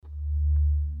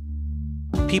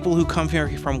people who come here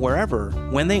from wherever,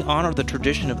 when they honor the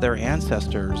tradition of their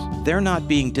ancestors, they're not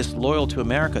being disloyal to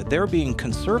America, they're being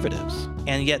conservatives.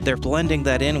 And yet they're blending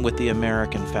that in with the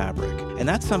American fabric. And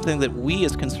that's something that we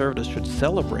as conservatives should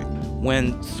celebrate.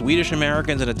 When Swedish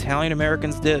Americans and Italian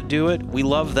Americans do it, we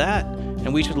love that.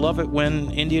 And we should love it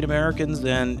when Indian Americans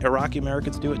and Iraqi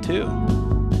Americans do it too.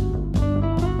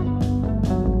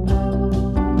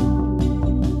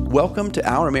 Welcome to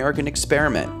Our American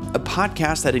Experiment, a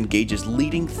podcast that engages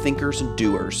leading thinkers and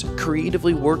doers,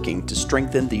 creatively working to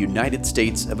strengthen the United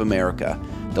States of America,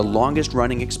 the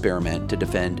longest-running experiment to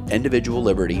defend individual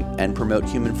liberty and promote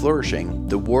human flourishing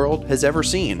the world has ever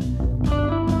seen.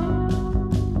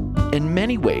 In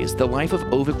many ways, the life of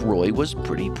Avik Roy was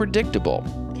pretty predictable.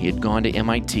 He had gone to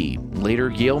MIT, later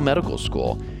Yale Medical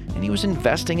School, and he was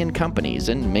investing in companies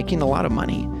and making a lot of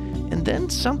money. And then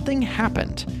something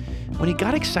happened. When he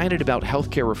got excited about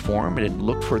healthcare reform and had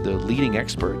looked for the leading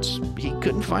experts, he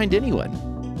couldn't find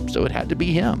anyone, so it had to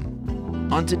be him.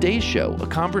 On today's show, a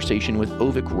conversation with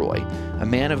Avik Roy, a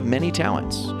man of many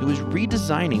talents who is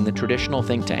redesigning the traditional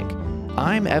think tank.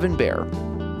 I'm Evan Baer.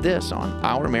 This on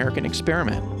Our American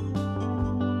Experiment.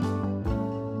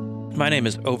 My name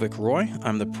is Avik Roy.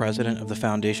 I'm the president of the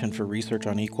Foundation for Research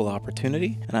on Equal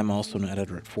Opportunity, and I'm also an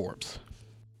editor at Forbes.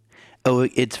 Oh,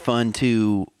 it's fun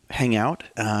to hang out.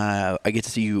 I get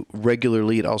to see you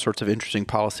regularly at all sorts of interesting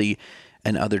policy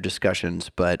and other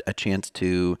discussions, but a chance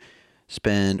to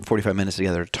spend 45 minutes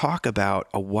together to talk about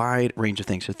a wide range of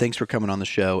things. So thanks for coming on the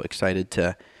show. Excited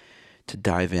to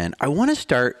dive in. I want to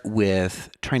start with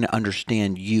trying to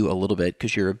understand you a little bit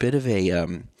because you're a bit of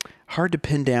a hard to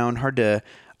pin down, hard to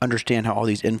understand how all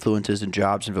these influences and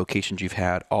jobs and vocations you've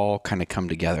had all kind of come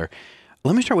together.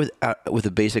 Let me start with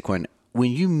a basic one.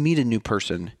 When you meet a new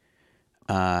person,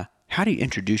 how do you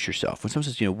introduce yourself? When someone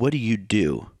says, what do you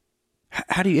do?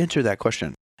 How do you answer that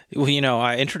question? Well,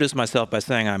 I introduce myself by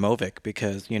saying I'm Avik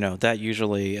because, that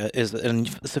usually is a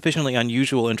sufficiently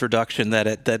unusual introduction that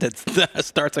it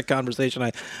starts a conversation.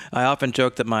 I often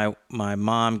joke that my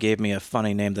mom gave me a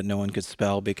funny name that no one could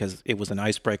spell because it was an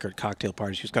icebreaker at cocktail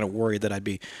parties. She was kind of worried that I'd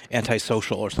be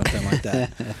antisocial or something like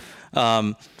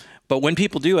that. But when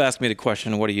people do ask me the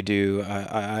question, what do you do?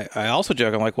 I also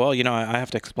joke, I'm like, well, I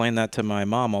have to explain that to my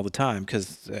mom all the time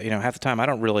because, half the time I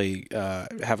don't really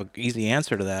have an easy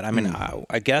answer to that. I mean,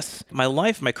 I guess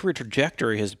my career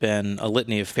trajectory has been a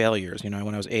litany of failures. When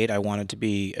I was 8, I wanted to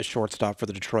be a shortstop for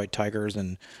the Detroit Tigers,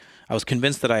 and I was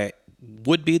convinced that I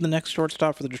would be the next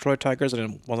shortstop for the Detroit Tigers,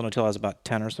 and it wasn't until I was about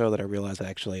 10 or so that I realized that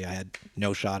actually I had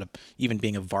no shot of even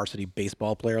being a varsity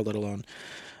baseball player, let alone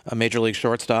a major league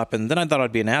shortstop. And then I thought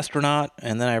I'd be an astronaut,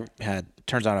 and then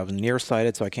turns out I was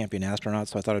nearsighted, so I can't be an astronaut,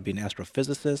 so I thought I'd be an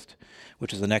astrophysicist,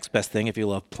 which is the next best thing if you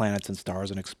love planets and stars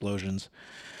and explosions.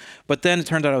 But then it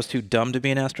turned out I was too dumb to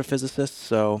be an astrophysicist,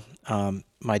 so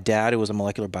my dad, who was a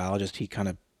molecular biologist, he kind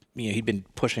of, he'd been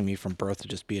pushing me from birth to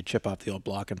just be a chip off the old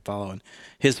block and follow in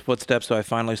his footsteps, so I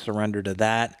finally surrendered to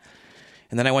that.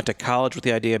 And then I went to college with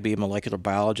the idea of being a molecular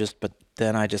biologist, but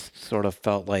then I just sort of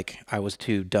felt like I was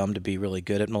too dumb to be really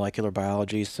good at molecular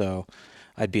biology, so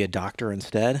I'd be a doctor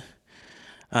instead.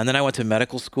 And then I went to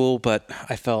medical school, but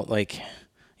I felt like,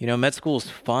 med school is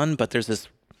fun, but there's this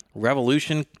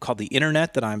revolution called the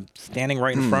internet that I'm standing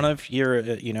right in front of here,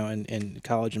 in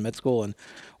college and med school, and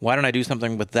why don't I do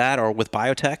something with that or with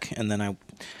biotech? And then I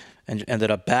ended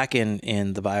up back in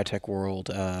the biotech world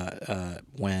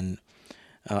when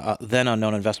then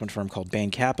unknown investment firm called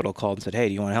Bain Capital called and said, hey,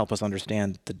 do you want to help us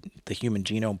understand the Human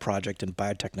Genome Project and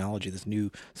biotechnology, this new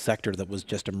sector that was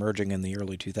just emerging in the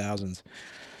early 2000s?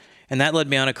 And that led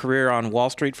me on a career on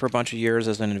Wall Street for a bunch of years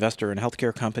as an investor in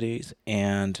healthcare companies.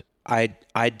 And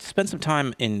I'd spent some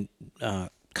time in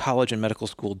college and medical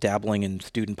school dabbling in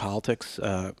student politics.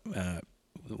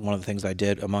 One of the things I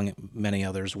did, among many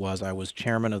others, was I was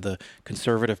chairman of the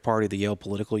conservative party, the Yale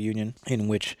Political Union, in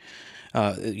which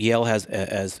Yale has,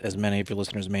 as many of your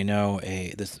listeners may know,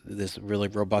 this really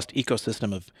robust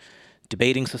ecosystem of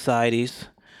debating societies,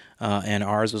 and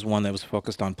ours was one that was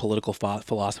focused on political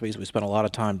philosophies. We spent a lot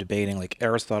of time debating like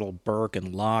Aristotle, Burke,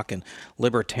 and Locke, and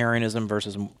libertarianism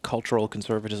versus cultural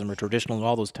conservatism or traditional, and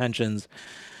all those tensions.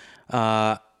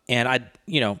 And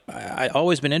I'd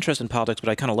always been interested in politics, but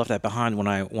I kind of left that behind when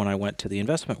I went to the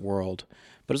investment world.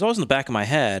 But it was always in the back of my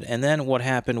head. And then what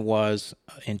happened was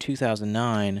in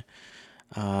 2009,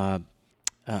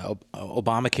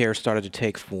 Obamacare started to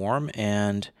take form,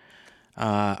 and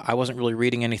I wasn't really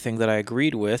reading anything that I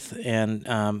agreed with, and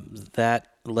that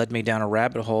led me down a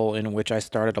rabbit hole in which I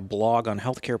started a blog on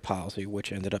healthcare policy,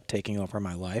 which ended up taking over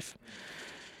my life.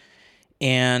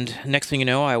 And next thing you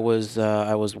know, I was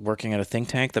working at a think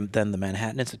tank, then the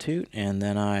Manhattan Institute, and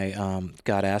then I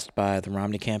got asked by the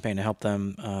Romney campaign to help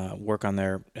them work on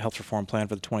their health reform plan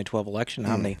for the 2012 election.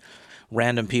 How many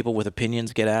random people with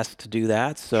opinions get asked to do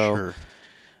that? So Sure.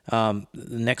 the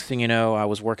next thing you know, I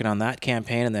was working on that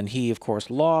campaign, and then he, of course,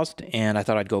 lost, and I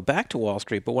thought I'd go back to Wall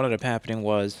Street. But what ended up happening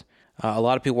was a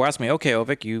lot of people were asking me, okay,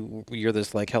 Ovik, you're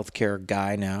this like healthcare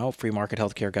guy now, free market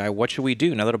healthcare guy. What should we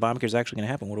do now that Obamacare is actually going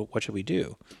to happen? What should we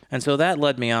do? And so that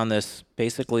led me on this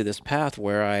path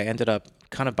where I ended up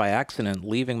kind of by accident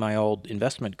leaving my old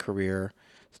investment career,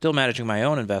 still managing my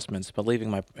own investments, but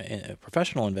leaving my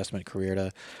professional investment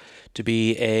career to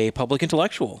be a public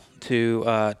intellectual, to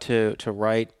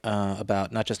write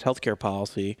about not just healthcare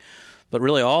policy, but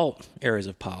really all areas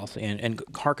of policy. And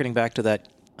harkening back to that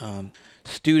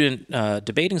student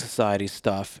debating society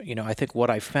stuff, I think what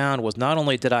I found was not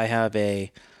only did I have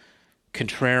a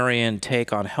contrarian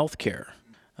take on healthcare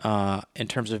in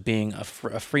terms of being a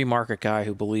free market guy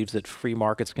who believes that free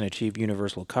markets can achieve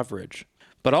universal coverage,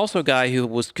 but also a guy who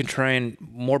was contrarian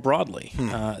more broadly,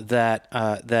 that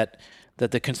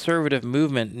the conservative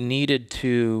movement needed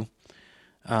to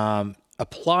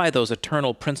apply those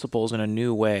eternal principles in a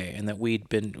new way, and that we'd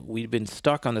been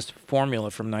stuck on this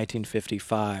formula from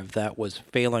 1955 that was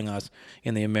failing us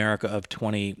in the America of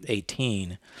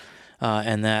 2018,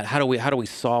 and that how do we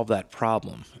solve that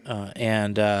problem?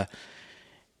 And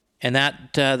that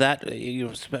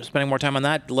spending more time on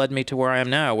that led me to where I am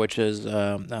now, which is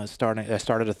I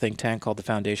started a think tank called the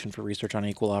Foundation for Research on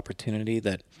Equal Opportunity.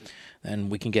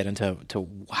 And we can get into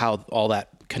how all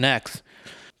that connects.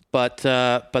 But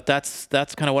that's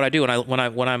kind of what I do. And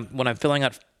when I'm filling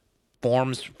out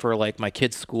forms for like my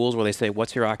kids' schools where they say,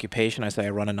 "What's your occupation?" I say I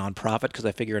run a nonprofit because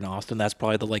I figure in Austin that's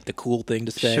probably the cool thing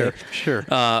to say. Sure.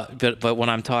 But when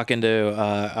I'm talking to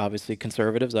obviously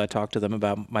conservatives, I talk to them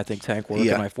about my think tank work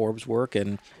and my Forbes work,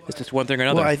 and it's just one thing or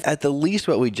another. Well, at the least,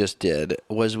 what we just did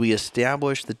was we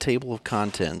established the table of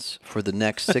contents for the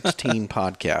next 16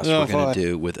 podcasts we're going to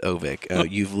do with Ovik.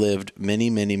 You've lived many,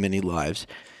 many, many lives.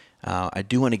 I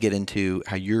do want to get into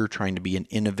how you're trying to be an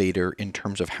innovator in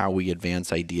terms of how we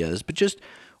advance ideas, but just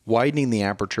widening the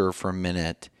aperture for a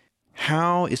minute.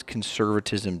 How is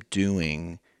conservatism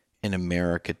doing in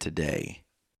America today?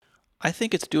 I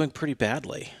think it's doing pretty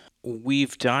badly.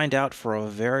 We've dined out for a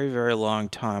very, very long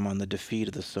time on the defeat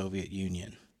of the Soviet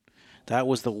Union. That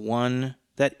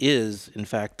is, in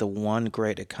fact, the one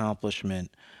great accomplishment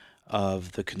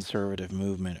of the conservative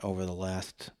movement over the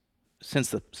last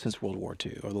since World War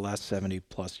II, or the last 70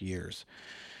 plus years.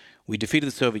 We defeated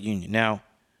the Soviet Union. Now,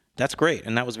 that's great,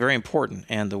 and that was very important.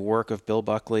 And the work of Bill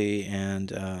Buckley and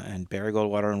Barry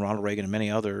Goldwater and Ronald Reagan and many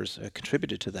others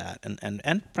contributed to that,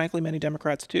 and frankly many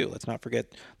Democrats too. Let's not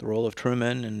forget the role of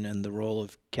Truman and the role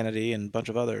of Kennedy and a bunch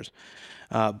of others.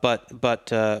 But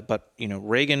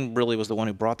Reagan really was the one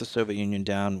who brought the Soviet Union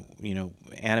down.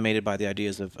 Animated by the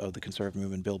ideas of the conservative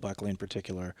movement, Bill Buckley in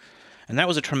particular, and that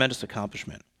was a tremendous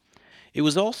accomplishment. It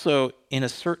was also, in a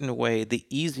certain way, the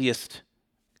easiest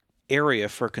area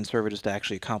for conservatives to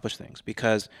actually accomplish things,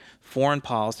 because foreign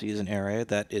policy is an area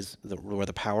that is where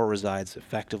the power resides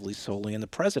effectively solely in the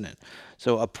president.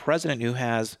 So a president who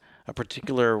has a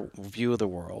particular view of the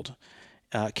world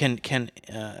can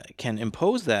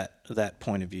impose that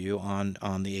point of view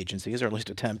on the agencies, or at least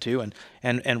attempt to,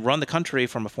 and run the country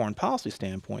from a foreign policy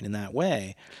standpoint in that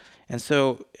way. And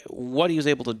so what he was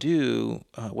able to do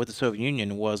with the Soviet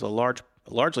Union was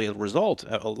largely a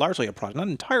product, not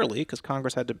entirely, because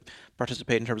Congress had to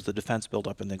participate in terms of the defense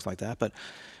buildup and things like that,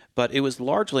 but it was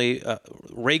largely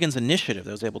Reagan's initiative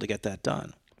that was able to get that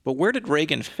done. But where did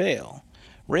Reagan fail?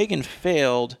 Reagan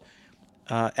failed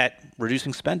at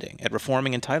reducing spending, at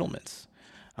reforming entitlements.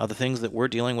 The things that we're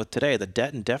dealing with today, the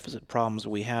debt and deficit problems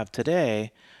we have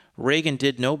today, Reagan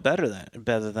did no better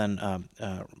than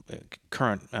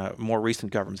current, more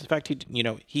recent governments. In fact,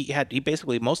 he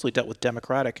basically mostly dealt with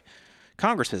Democratic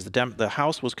Congresses. The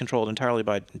House was controlled entirely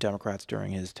by Democrats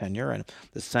during his tenure, and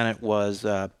the Senate was,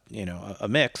 a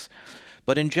mix.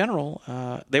 But in general,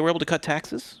 they were able to cut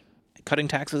taxes. Cutting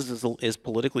taxes is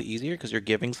politically easier because you're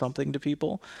giving something to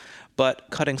people, but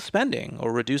cutting spending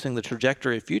or reducing the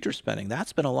trajectory of future spending,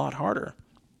 that's been a lot harder.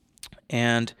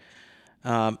 And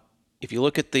if you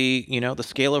look at the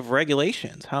scale of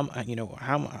regulations,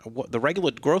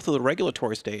 the growth of the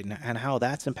regulatory state and how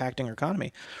that's impacting our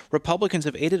economy, Republicans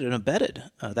have aided and abetted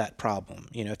that problem.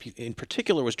 In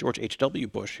particular was George H.W.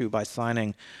 Bush, who by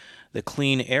signing the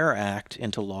Clean Air Act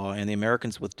into law and the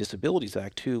Americans with Disabilities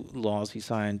Act, two laws he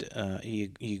signed, he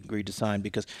agreed to sign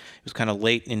because it was kind of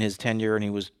late in his tenure and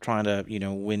he was trying to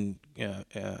win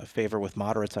favor with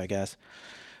moderates, I guess.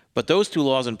 But those two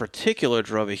laws in particular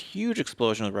drove a huge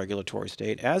explosion of the regulatory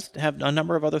state, as have a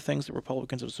number of other things that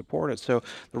Republicans have supported. So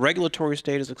the regulatory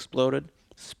state has exploded.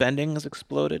 Spending has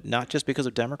exploded, not just because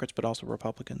of Democrats, but also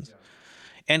Republicans.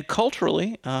 And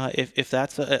culturally, if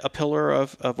that's a pillar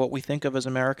of what we think of as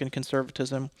American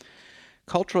conservatism,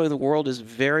 culturally the world is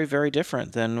very, very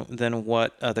different than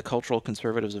what the cultural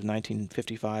conservatives of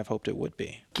 1955 hoped it would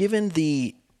be. Given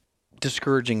the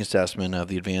discouraging assessment of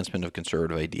the advancement of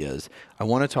conservative ideas, I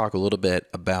want to talk a little bit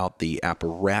about the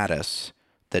apparatus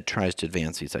that tries to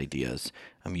advance these ideas.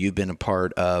 You've been a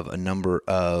part of a number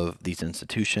of these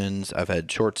institutions. I've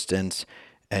had short stints.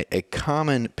 A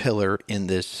common pillar in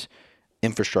this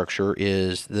infrastructure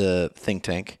is the think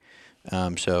tank.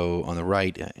 So on the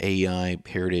right, AEI,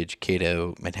 Heritage,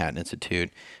 Cato, Manhattan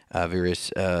Institute,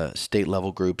 various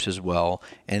state-level groups as well.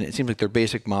 And it seems like their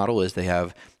basic model is they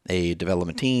have a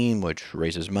development team which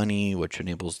raises money, which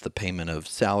enables the payment of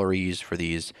salaries for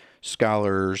these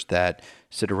scholars that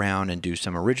sit around and do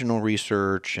some original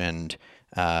research, and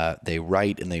they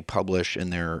write and they publish,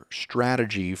 and their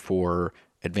strategy for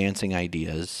advancing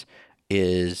ideas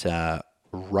is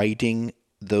writing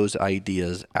those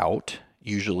ideas out,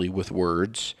 usually with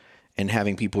words, and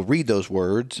having people read those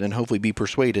words and hopefully be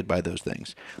persuaded by those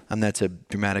things. That's a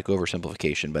dramatic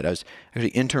oversimplification, but I was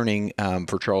actually interning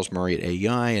for Charles Murray at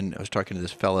AEI, and I was talking to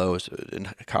this fellow in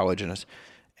college, and I was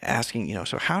asking,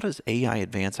 so how does AEI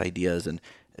advance ideas? And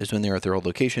it was when they were at their old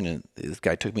location, and this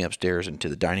guy took me upstairs into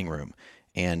the dining room,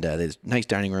 and there's a nice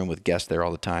dining room with guests there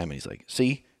all the time, and he's like,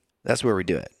 see, that's where we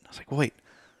do it. I was like, well, wait,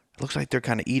 it looks like they're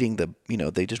kind of eating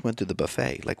they just went through the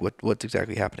buffet. Like, what's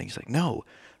exactly happening? He's like, no,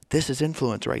 this is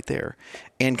influence right there.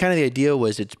 And kind of the idea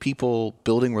was it's people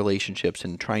building relationships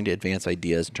and trying to advance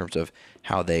ideas in terms of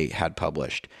how they had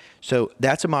published. So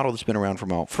that's a model that's been around for a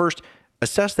while. First,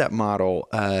 assess that model.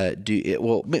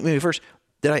 Maybe first,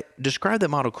 did I describe that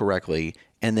model correctly?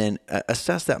 And then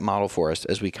assess that model for us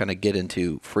as we kind of get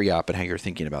into free op and how you're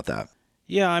thinking about that.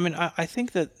 Yeah, I mean, I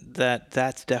think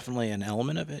that's definitely an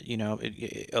element of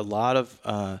it. A lot of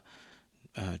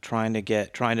trying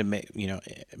to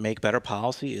make better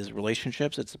policy is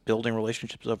relationships. It's building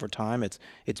relationships over time.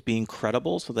 It's being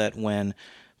credible so that when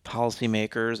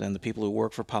policymakers and the people who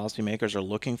work for policymakers are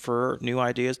looking for new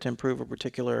ideas to improve a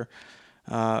particular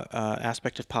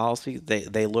aspect of policy,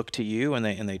 they look to you and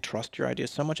they trust your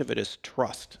ideas. So much of it is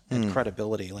trust and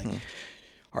credibility.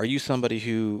 Are you somebody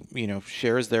who,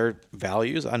 shares their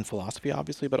values and philosophy,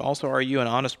 obviously, but also are you an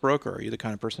honest broker? Are you the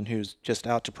kind of person who's just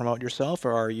out to promote yourself,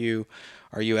 or are you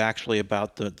actually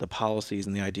about the policies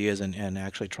and the ideas and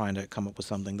actually trying to come up with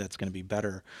something that's going to be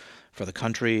better for the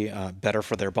country, better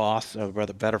for their boss,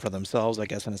 rather better for themselves, I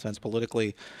guess, in a sense,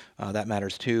 politically, that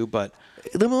matters too. But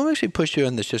let me actually push you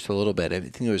on this just a little bit. I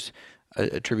think it was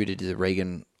attributed to the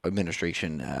Reagan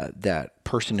administration that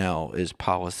personnel is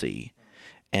policy.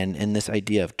 And this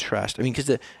idea of trust. I mean,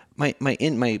 because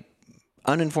my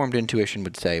uninformed intuition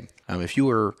would say, if you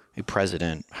were a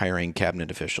president hiring cabinet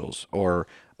officials or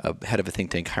a head of a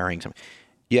think tank hiring someone,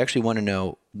 you actually want to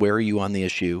know where are you on the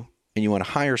issue, and you want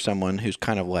to hire someone who's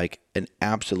kind of like an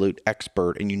absolute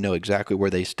expert, and you know exactly where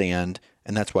they stand,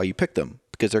 and that's why you pick them,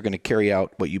 because they're going to carry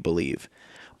out what you believe.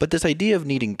 But this idea of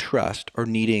needing trust or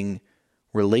needing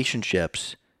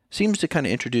relationships seems to kind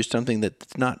of introduce something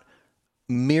that's not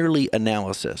merely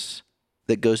analysis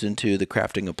that goes into the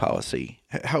crafting of policy.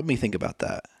 Help me think about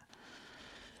that.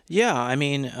 Yeah, I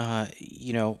mean,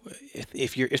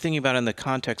 if you're thinking about it in the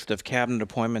context of cabinet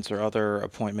appointments or other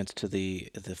appointments to the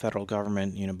federal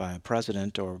government, by a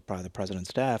president or by the president's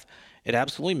staff, it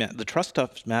absolutely the trust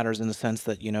stuff matters in the sense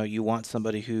that you want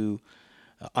somebody who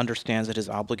understands that his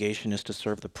obligation is to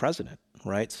serve the president,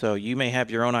 right? So you may have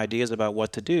your own ideas about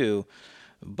what to do,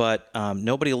 but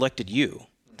nobody elected you.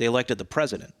 They elected the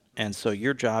president. And so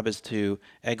your job is to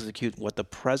execute what the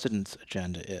president's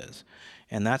agenda is.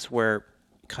 And that's where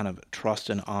kind of trust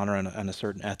and honor and a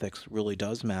certain ethics really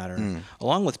does matter,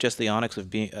 along with just the ethics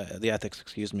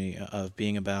of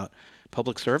being about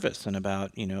public service and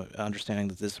about, understanding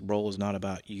that this role is not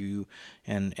about you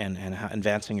and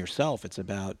advancing yourself. It's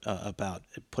about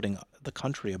putting the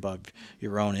country above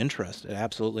your own interest. It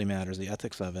absolutely matters, the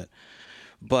ethics of it.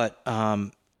 But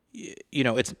I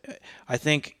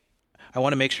think I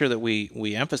want to make sure that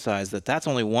we emphasize that that's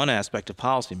only one aspect of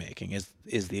policymaking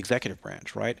is the executive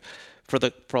branch, right?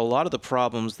 For a lot of the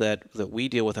problems that we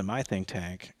deal with in my think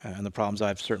tank, and the problems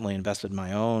I've certainly invested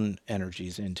my own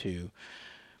energies into,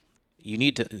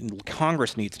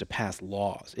 Congress needs to pass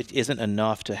laws. It isn't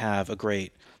enough to have a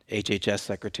great HHS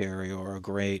secretary or a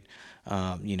great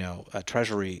a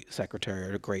Treasury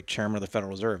secretary or a great chairman of the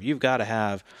Federal Reserve. You've got to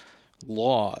have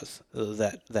laws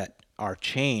that are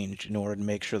changed in order to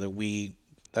make sure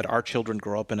that our children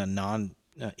grow up in a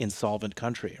insolvent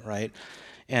country, right?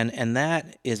 And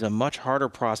that is a much harder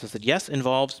process that, yes,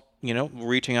 involves,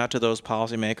 reaching out to those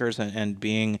policymakers and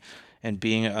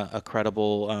being a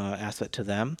credible asset to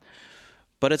them.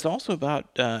 But it's also about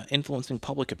influencing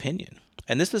public opinion.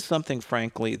 And this is something,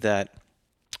 frankly, that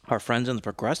our friends in the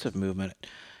progressive movement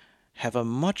have a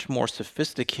much more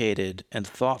sophisticated and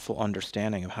thoughtful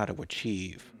understanding of how to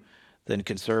achieve than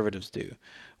conservatives do.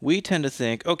 We tend to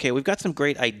think, okay, we've got some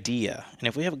great idea, and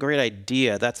if we have a great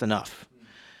idea, that's enough.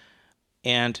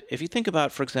 And if you think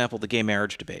about, for example, the gay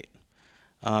marriage debate,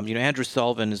 Andrew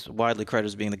Sullivan is widely credited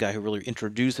as being the guy who really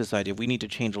introduced this idea. We need to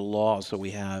change the law so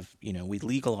we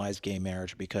legalize gay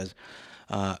marriage because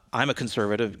I'm a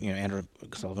conservative. Andrew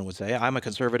Sullivan would say, I'm a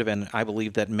conservative, and I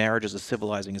believe that marriage is a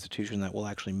civilizing institution that will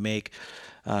actually make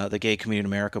the gay community in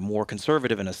America more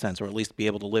conservative in a sense, or at least be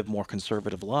able to live more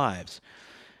conservative lives.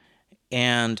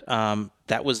 And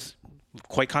that was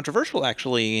quite controversial,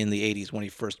 actually, in the 80s when he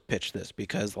first pitched this,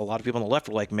 because a lot of people on the left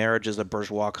were like, marriage is a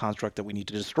bourgeois construct that we need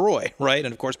to destroy, right?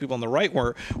 And of course, people on the right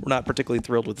were not particularly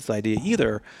thrilled with this idea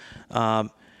either.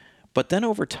 But then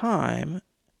over time,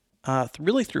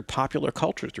 really through popular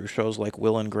culture, through shows like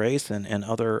Will and Grace and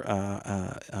other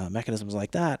mechanisms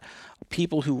like that,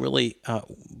 people who really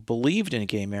believed in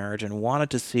gay marriage and wanted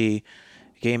to see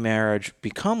gay marriage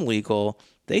become legal,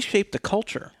 they shaped the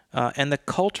culture. And the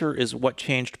culture is what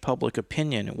changed public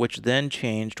opinion, which then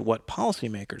changed what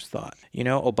policymakers thought.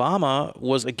 Obama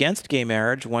was against gay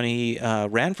marriage when he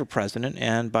ran for president,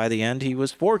 and by the end he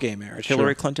was for gay marriage. Sure.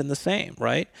 Hillary Clinton the same,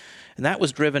 right? And that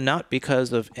was driven not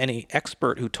because of any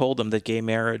expert who told them that gay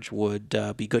marriage would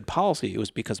be good policy. It was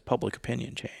because public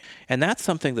opinion changed. And that's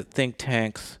something that think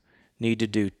tanks need to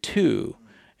do too.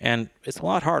 And it's a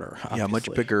lot harder, obviously. Yeah, much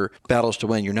bigger battles to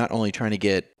win. You're not only trying to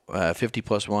get 50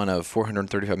 plus 1 of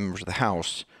 435 members of the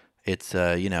House. It's,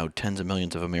 tens of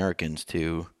millions of Americans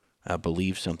to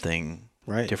believe something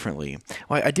differently.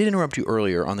 Well, I did interrupt you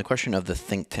earlier on the question of the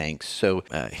think tanks. So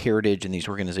Heritage and these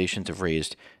organizations have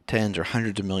raised tens or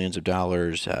hundreds of millions of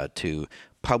dollars to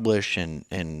publish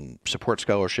and support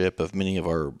scholarship of many of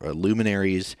our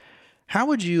luminaries. How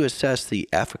would you assess the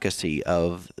efficacy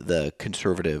of the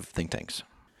conservative think tanks?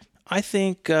 I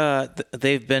think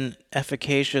they've been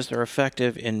efficacious or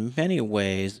effective in many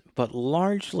ways, but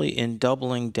largely in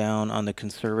doubling down on the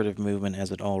conservative movement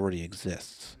as it already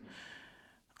exists.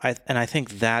 I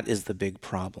think that is the big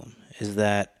problem, is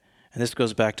that, and this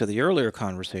goes back to the earlier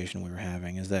conversation we were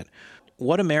having, is that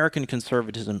what American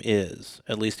conservatism is,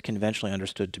 at least conventionally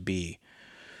understood to be,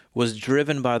 was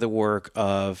driven by the work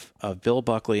of Bill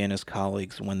Buckley and his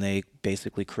colleagues when they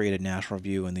basically created National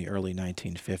Review in the early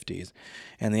 1950s.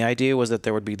 And the idea was that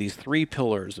there would be these three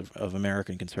pillars of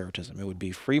American conservatism. It would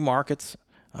be free markets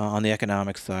on the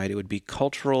economic side. It would be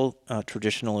cultural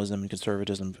traditionalism and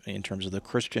conservatism in terms of the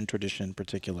Christian tradition in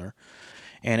particular.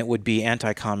 And it would be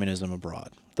anti-communism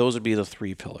abroad. Those would be the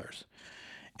three pillars.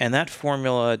 And that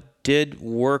formula did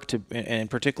work and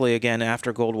particularly again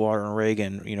after Goldwater and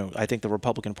Reagan, I think the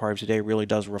Republican Party today really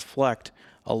does reflect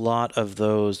a lot of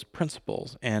those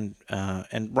principles, and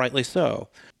rightly so.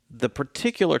 The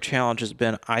particular challenge has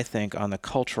been, I think, on the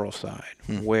cultural side,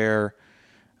 where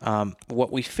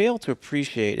what we fail to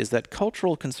appreciate is that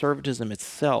cultural conservatism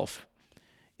itself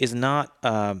is not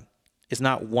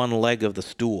one leg of the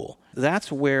stool.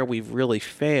 That's where we've really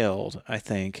failed, I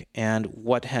think, and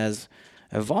what has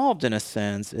evolved in a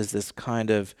sense is this kind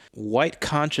of white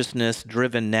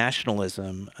consciousness-driven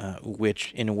nationalism,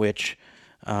 in which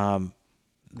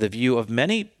the view of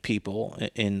many people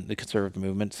in the conservative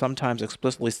movement, sometimes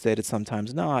explicitly stated,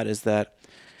 sometimes not, is that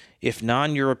if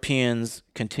non-Europeans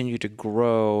continue to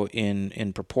grow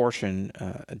in proportion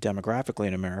demographically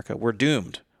in America, we're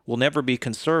doomed. We'll never be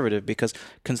conservative because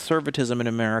conservatism in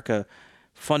America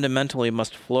fundamentally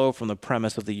must flow from the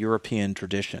premise of the European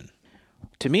tradition.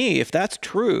 To me, if that's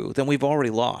true, then we've already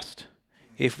lost.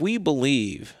 If we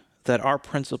believe that our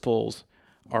principles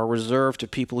are reserved to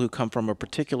people who come from a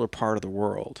particular part of the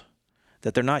world,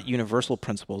 that they're not universal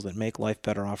principles that make life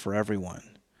better off for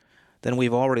everyone, then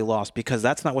we've already lost, because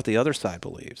that's not what the other side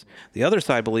believes. The other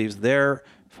side believes their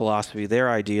philosophy, their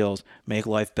ideals make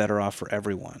life better off for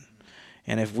everyone.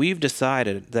 And if we've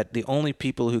decided that the only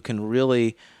people who can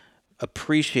really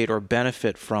appreciate or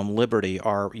benefit from liberty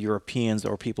are Europeans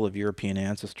or people of European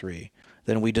ancestry,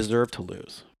 then we deserve to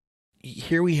lose.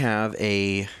 Here we have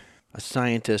a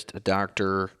scientist, a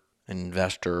doctor, an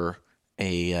investor,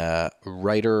 a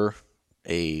writer,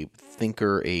 a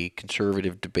thinker, a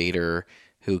conservative debater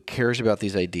who cares about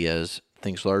these ideas,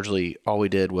 thinks largely all we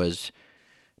did was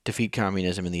defeat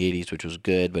communism in the 80s, which was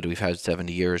good, but we've had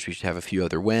 70 years. We should have a few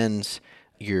other wins.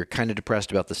 You're kind of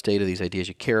depressed about the state of these ideas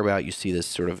you care about. You see this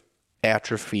sort of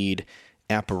atrophied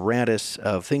apparatus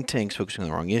of think tanks focusing on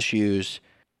the wrong issues.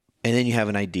 And then you have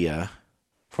an idea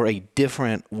for a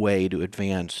different way to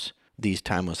advance these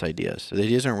timeless ideas. So the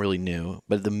ideas aren't really new,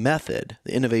 but the method,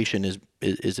 the innovation is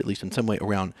at least in some way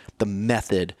around the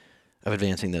method of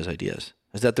advancing those ideas.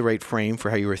 Is that the right frame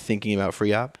for how you were thinking about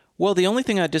free op? Well, the only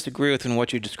thing I disagree with in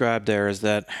what you described there is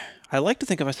that I like to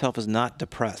think of myself as not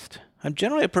depressed. I'm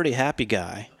generally a pretty happy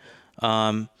guy,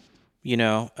 and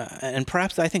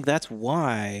perhaps I think that's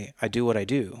why I do what I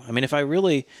do. I mean, if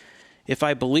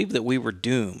I believed that we were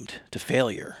doomed to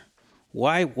failure,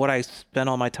 why would I spend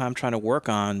all my time trying to work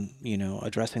on,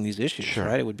 addressing these issues, Sure.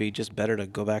 right? It would be just better to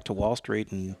go back to Wall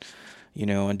Street and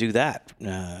do that,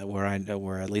 where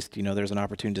at least, there's an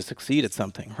opportunity to succeed at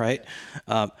something, right?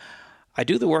 I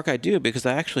do the work I do because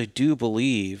I actually do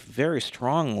believe very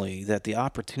strongly that the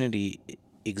opportunity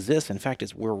exists. In fact,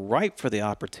 we're ripe for the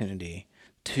opportunity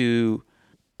to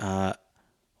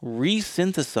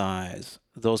resynthesize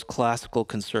those classical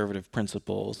conservative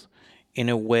principles in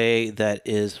a way that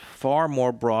is far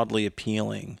more broadly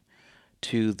appealing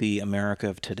to the America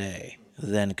of today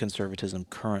than conservatism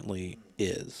currently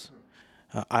is.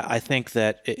 I think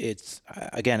that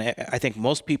I think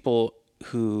most people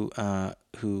who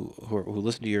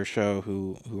listen to your show,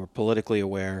 who are politically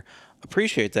aware,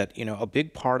 appreciate that a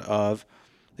big part of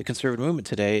the conservative movement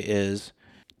today is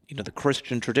the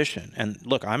Christian tradition. And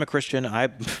look, I'm a Christian. I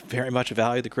very much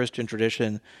value the Christian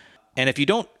tradition. And if you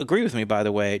don't agree with me, by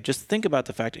the way, just think about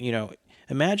the fact that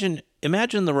imagine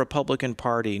the Republican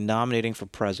Party nominating for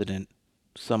president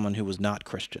someone who was not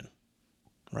Christian,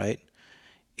 right?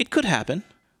 It could happen,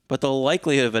 but the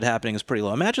likelihood of it happening is pretty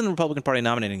low. Imagine the Republican Party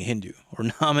nominating a Hindu or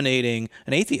nominating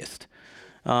an atheist,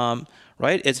 right?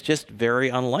 It's just very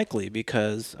unlikely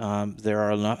because there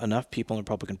are enough people in the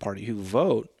Republican Party who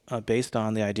vote based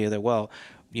on the idea that, well,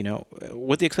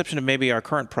 with the exception of maybe our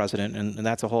current president, and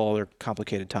that's a whole other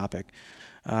complicated topic,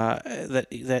 a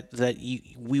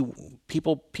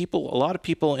lot of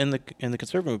people in the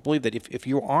conservative movement believe that if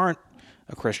you aren't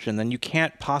a Christian, then you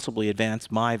can't possibly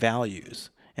advance my values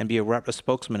and be a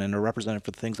spokesman and a representative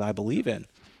for the things I believe in.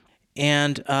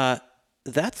 And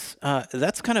that's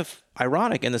kind of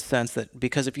ironic in the sense that,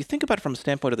 because if you think about it from a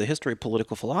standpoint of the history of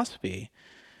political philosophy,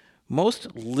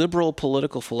 most liberal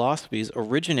political philosophies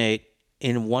originate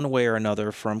in one way or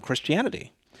another from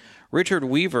Christianity. Richard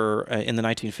Weaver in the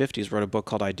 1950s wrote a book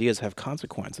called Ideas Have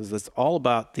Consequences. It's all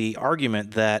about the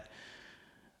argument that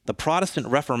the Protestant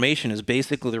Reformation is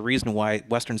basically the reason why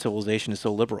Western civilization is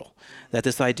so liberal. That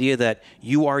this idea that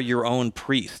you are your own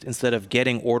priest instead of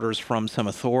getting orders from some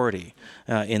authority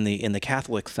in the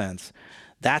Catholic sense.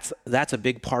 That's a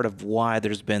big part of why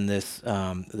there's been this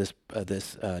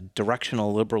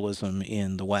directional liberalism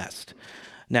in the West.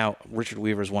 Now, Richard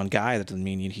Weaver is one guy. That doesn't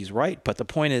mean he's right. But the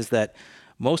point is that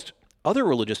most other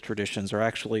religious traditions are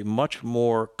actually much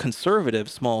more conservative,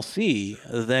 small c,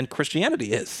 than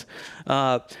Christianity is.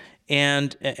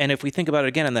 And if we think about it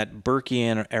again in that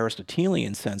Burkean or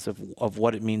Aristotelian sense of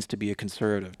what it means to be a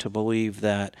conservative, to believe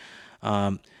that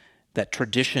that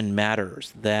tradition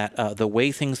matters, that the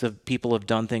way people have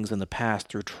done things in the past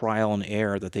through trial and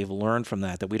error, that they've learned from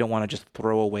that we don't want to just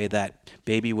throw away that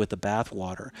baby with the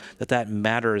bathwater, that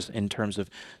matters in terms of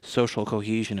social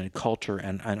cohesion and culture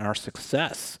and our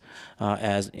success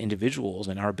as individuals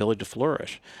and our ability to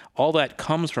flourish. All that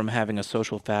comes from having a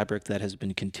social fabric that has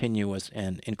been continuous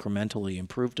and incrementally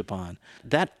improved upon.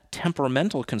 That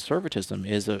temperamental conservatism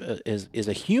is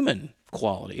a human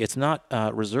quality. It's not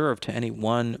reserved to any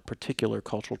one particular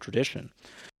cultural tradition.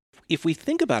 If we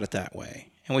think about it that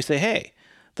way, and we say, hey,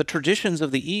 the traditions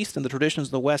of the East and the traditions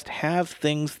of the West have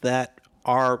things that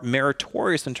are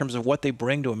meritorious in terms of what they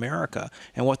bring to America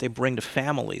and what they bring to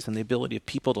families and the ability of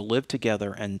people to live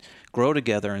together and grow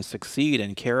together and succeed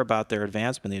and care about their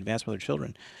advancement, the advancement of their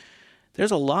children.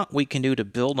 There's a lot we can do to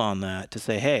build on that, to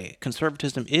say, hey,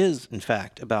 conservatism is, in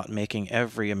fact, about making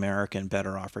every American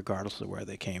better off regardless of where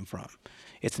they came from.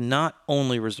 It's not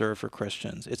only reserved for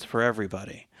Christians. It's for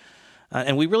everybody.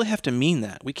 And we really have to mean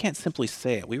that. We can't simply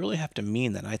say it. We really have to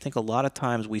mean that. And I think a lot of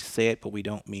times we say it, but we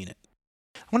don't mean it.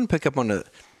 I want to pick up on a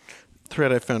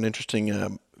thread I found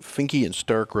interesting. Finke and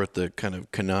Stark wrote the kind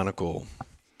of canonical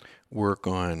work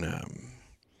on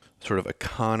sort of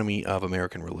economy of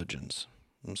American religions.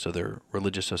 And so they're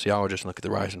religious sociologists and look at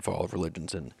the rise and fall of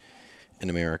religions in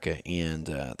America. And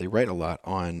they write a lot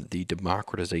on the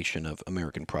democratization of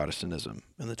American Protestantism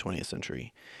in the 20th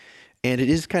century. And it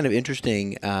is kind of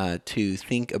interesting to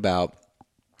think about,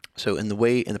 so in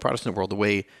the Protestant world, the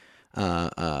way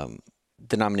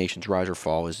denominations rise or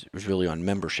fall is really on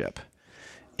membership.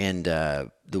 And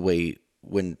the way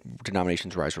when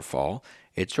denominations rise or fall,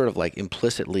 it's sort of like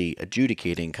implicitly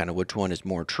adjudicating kind of which one is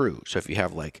more true. So if you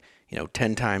have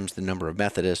 10 times the number of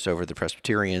Methodists over the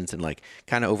Presbyterians, and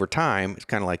kind of over time, it's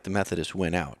kind of like the Methodists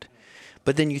win out.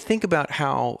 But then you think about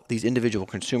how these individual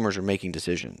consumers are making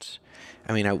decisions.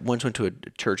 I mean, I once went to a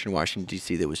church in Washington,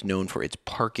 D.C. that was known for its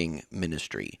parking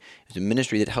ministry. It was a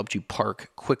ministry that helped you park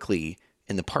quickly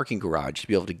in the parking garage to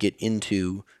be able to get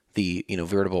into the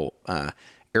veritable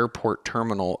airport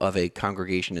terminal of a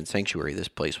congregation and sanctuary. This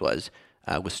place was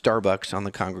with Starbucks on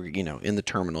the in the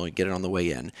terminal. You get it on the way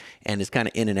in, and it's kind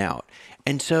of in and out.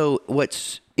 And so,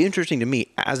 what's interesting to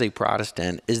me as a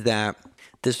Protestant is that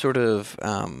this sort of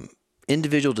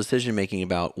individual decision making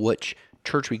about which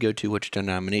church we go to, which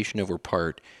denomination over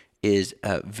part, is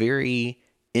very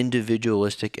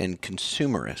individualistic and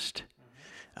consumerist.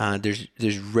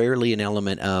 There's rarely an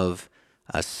element of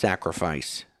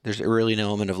sacrifice. There's rarely an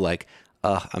element of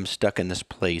I'm stuck in this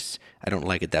place. I don't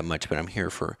like it that much, but I'm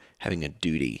here for having a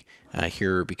duty.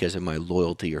 Here because of my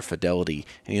loyalty or fidelity.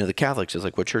 And the Catholics is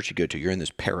what church you go to. You're in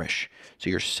this parish, so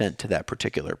you're sent to that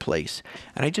particular place.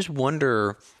 And I just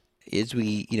wonder, as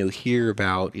we hear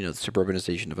about the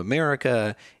suburbanization of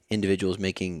America, individuals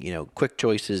making quick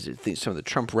choices, some of the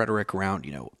Trump rhetoric around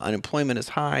unemployment is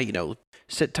high,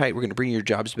 sit tight, we're going to bring your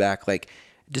jobs back.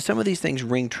 Do some of these things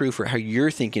ring true for how you're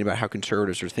thinking about how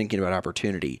conservatives are thinking about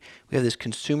opportunity? We have this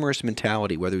consumerist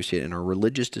mentality, whether we see it in our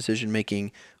religious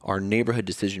decision-making, our neighborhood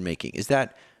decision-making. Is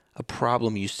that a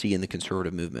problem you see in the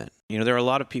conservative movement? There are a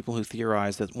lot of people who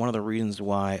theorize that one of the reasons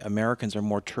why Americans are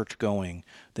more church-going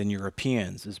than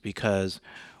Europeans is because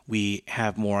we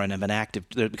have more of an active,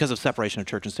 because of separation of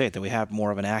church and state, that we have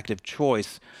more of an active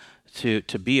choice to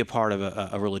be a part of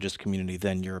a religious community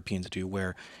than Europeans do,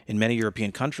 where in many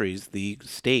European countries, the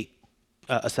state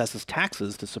assesses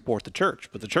taxes to support the church.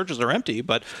 But the churches are empty,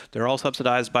 but they're all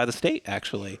subsidized by the state,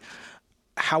 actually.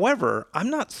 However, I'm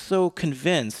not so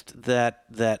convinced that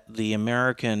the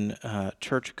American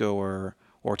churchgoer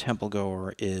or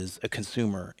templegoer is a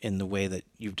consumer in the way that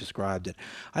you've described it.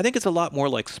 I think it's a lot more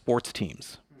like sports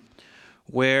teams,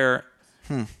 where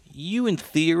you, in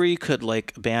theory, could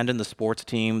abandon the sports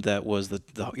team that was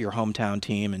your hometown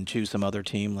team and choose some other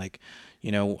team.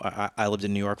 I lived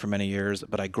in New York for many years,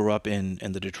 but I grew up in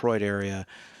the Detroit area.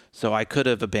 So I could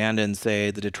have abandoned,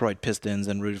 say, the Detroit Pistons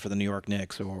and rooted for the New York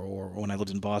Knicks, or when I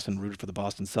lived in Boston, rooted for the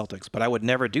Boston Celtics. But I would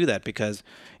never do that because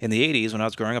in the 80s, when I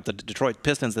was growing up, the Detroit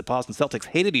Pistons, the Boston Celtics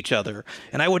hated each other,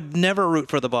 and I would never root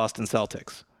for the Boston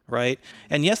Celtics, right?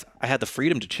 And yes, I had the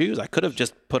freedom to choose. I could have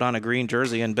just put on a green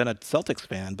jersey and been a Celtics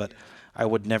fan, but I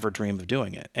would never dream of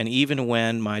doing it. And even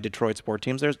when my Detroit sports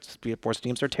teams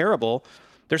are terrible,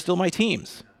 they're still my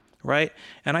teams. Right?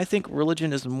 And I think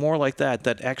religion is more like that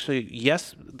actually,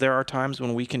 yes, there are times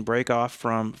when we can break off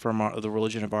from the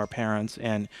religion of our parents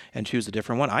and choose a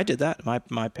different one. I did that.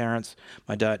 My parents,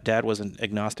 my dad was an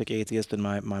agnostic atheist, and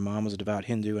my mom was a devout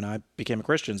Hindu, and I became a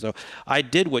Christian. So I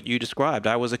did what you described.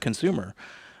 I was a consumer.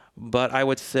 But I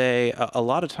would say a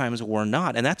lot of times we're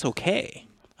not, and that's okay.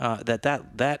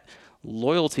 That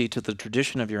loyalty to the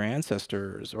tradition of your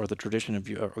ancestors or the tradition of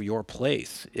your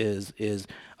place is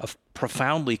a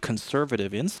profoundly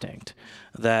conservative instinct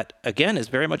that, again, is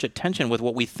very much at tension with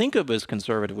what we think of as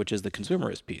conservative, which is the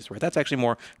consumerist piece, right? That's actually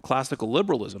more classical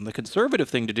liberalism. The conservative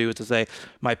thing to do is to say,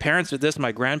 my parents did this,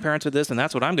 my grandparents did this, and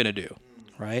that's what I'm going to do,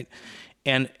 right?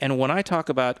 And when I talk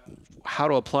about how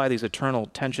to apply these eternal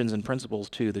tensions and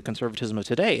principles to the conservatism of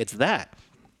today, it's that.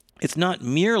 It's not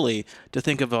merely to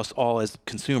think of us all as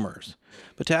consumers,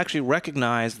 but to actually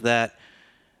recognize that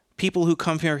people who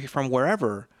come here from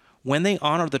wherever, when they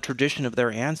honor the tradition of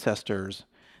their ancestors,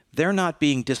 they're not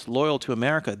being disloyal to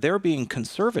America. They're being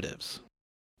conservatives.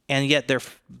 And yet they're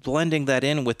blending that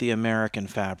in with the American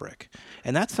fabric.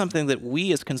 And that's something that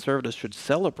we as conservatives should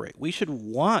celebrate. We should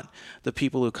want the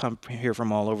people who come here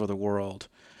from all over the world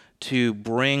to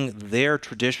bring their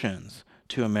traditions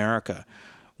to America.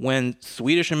 When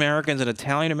Swedish Americans and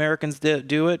Italian Americans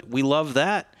do it, we love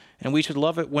that. And we should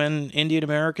love it when Indian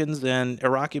Americans and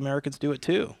Iraqi Americans do it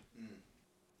too.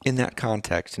 In that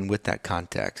context and with that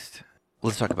context,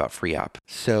 let's talk about FreeOp.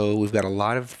 So we've got a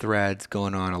lot of threads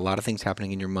going on, a lot of things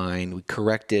happening in your mind. We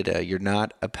corrected, you're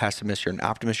not a pessimist, you're an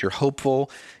optimist, you're hopeful.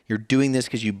 You're doing this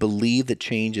because you believe that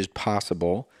change is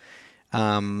possible.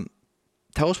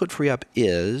 Tell us what FreeOp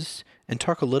is and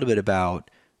talk a little bit about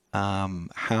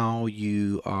how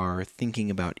you are thinking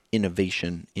about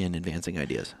innovation in advancing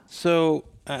ideas. So,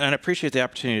 and I appreciate the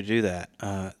opportunity to do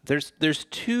that. There's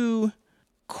two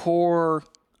core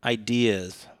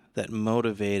ideas that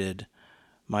motivated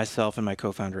myself and my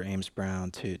co-founder Ames Brown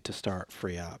to start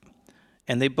FreeUp.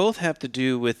 And they both have to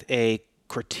do with a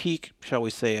critique, shall we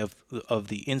say, of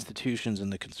the institutions in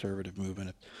the conservative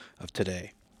movement of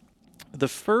today. The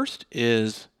first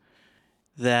is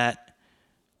that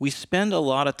we spend a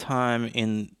lot of time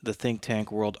in the think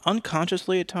tank world,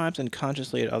 unconsciously at times and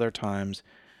consciously at other times,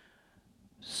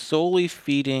 solely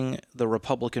feeding the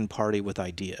Republican Party with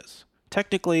ideas.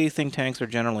 Technically, think tanks are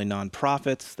generally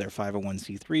nonprofits. They're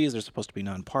 501c3s. They're supposed to be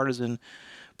nonpartisan.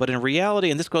 But in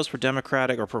reality, and this goes for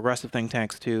Democratic or progressive think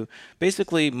tanks too,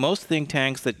 basically most think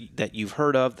tanks that you've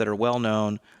heard of that are well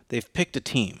known, they've picked a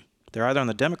team. They're either on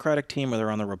the Democratic team or they're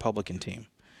on the Republican team.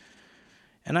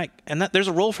 And there's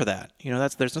a role for that.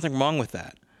 There's nothing wrong with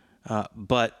that.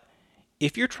 But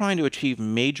if you're trying to achieve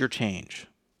major change,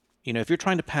 if you're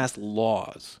trying to pass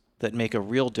laws that make a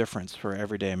real difference for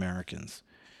everyday Americans,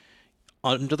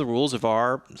 under the rules of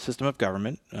our system of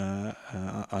government,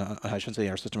 I shouldn't say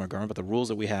our system of government, but the rules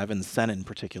that we have in the Senate in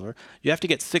particular, you have to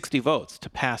get 60 votes to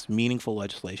pass meaningful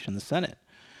legislation in the Senate.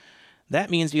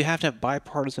 That means you have to have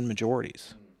bipartisan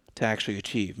majorities to actually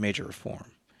achieve major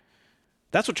reform.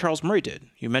 That's what Charles Murray did.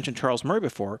 You mentioned Charles Murray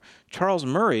before. Charles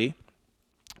Murray,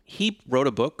 he wrote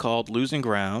a book called Losing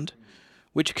Ground,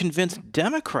 which convinced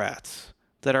Democrats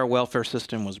that our welfare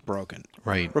system was broken.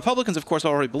 Right. Republicans, of course,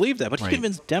 already believed that, but he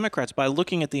convinced Democrats by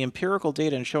looking at the empirical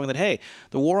data and showing that, hey,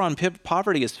 the war on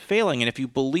poverty is failing, and if you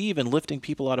believe in lifting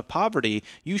people out of poverty,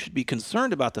 you should be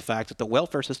concerned about the fact that the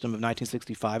welfare system of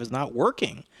 1965 is not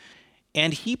working.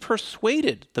 And he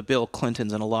persuaded the Bill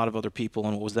Clintons and a lot of other people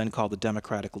in what was then called the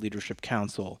Democratic Leadership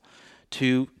Council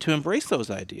to embrace those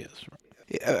ideas.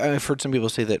 I've heard some people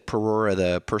say that PERORA,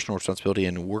 the Personal Responsibility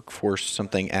and Workforce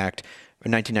Something Act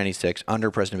in 1996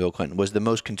 under President Bill Clinton, was the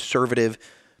most conservative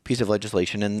piece of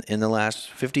legislation in the last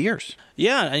 50 years.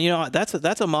 Yeah, and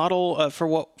that's a model for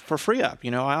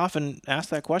FreeUp. I often ask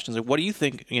that question: what do you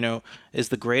think is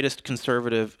the greatest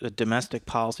conservative domestic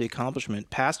policy accomplishment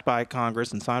passed by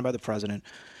Congress and signed by the president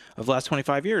of the last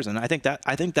 25 years? And I think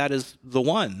that is the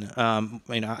one.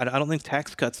 I don't think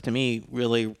tax cuts to me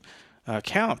really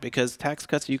count, because tax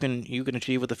cuts you can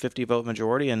achieve with a 50-vote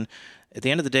majority, and at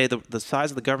the end of the day, the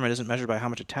size of the government isn't measured by how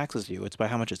much it taxes you; it's by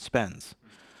how much it spends,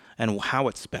 and how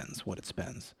it spends, what it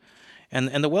spends.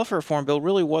 And the welfare reform bill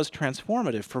really was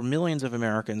transformative for millions of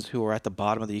Americans who are at the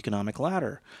bottom of the economic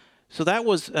ladder. So that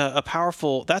was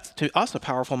that's to us a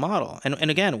powerful model. And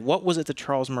again, what was it that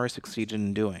Charles Murray succeeded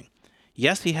in doing?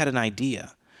 Yes, he had an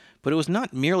idea, but it was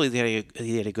not merely that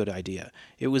he had a good idea.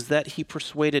 It was that he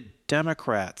persuaded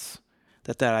Democrats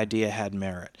that idea had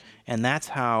merit. And that's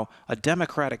how a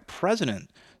Democratic president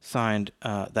signed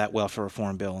that welfare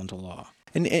reform bill into law.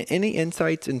 And any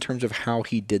insights in terms of how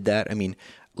he did that? I mean,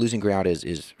 Losing Ground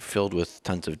is filled with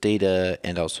tons of data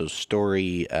and also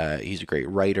story. He's a great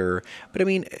writer. But I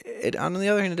mean, on the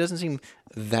other hand, it doesn't seem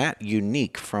that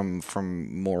unique from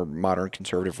more modern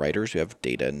conservative writers who have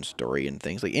data and story and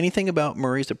things. Like, anything about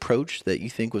Murray's approach that you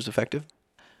think was effective?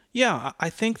 Yeah, I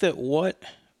think that what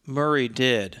Murray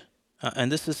did,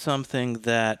 and this is something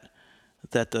that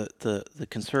the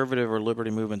conservative or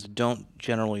liberty movements don't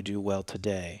generally do well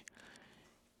today,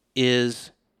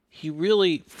 is he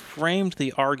really framed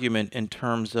the argument in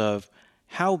terms of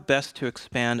how best to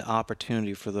expand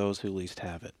opportunity for those who least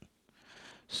have it.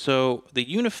 So the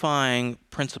unifying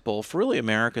principle for really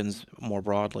Americans more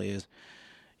broadly is,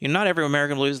 not every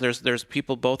American believes. There's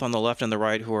people both on the left and the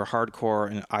right who are hardcore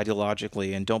and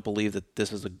ideologically and don't believe that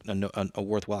this is a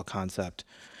worthwhile concept.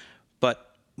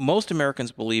 But most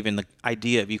Americans believe in the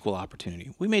idea of equal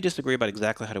opportunity. We may disagree about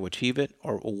exactly how to achieve it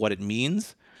or what it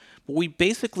means, but we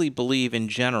basically believe in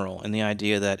general in the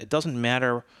idea that it doesn't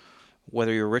matter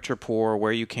whether you're rich or poor,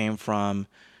 where you came from,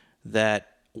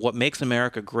 that what makes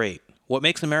America great, what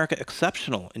makes America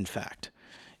exceptional, in fact,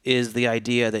 is the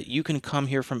idea that you can come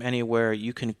here from anywhere,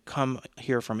 you can come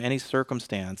here from any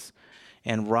circumstance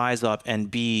and rise up and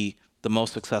be the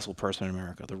most successful person in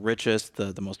America, the richest,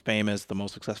 the most famous, the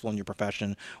most successful in your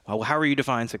profession. Well, however you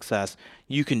define success,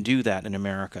 you can do that in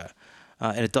America.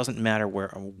 And it doesn't matter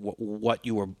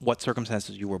what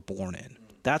circumstances you were born in.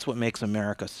 That's what makes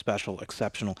America special,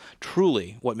 exceptional,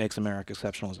 truly what makes America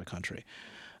exceptional as a country.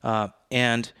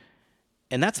 And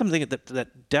that's something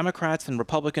that Democrats and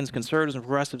Republicans, conservatives and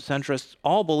progressive centrists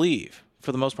all believe,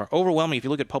 for the most part. Overwhelmingly, if you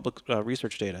look at public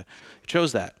research data, it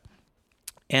shows that.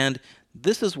 And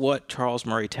this is what Charles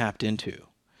Murray tapped into,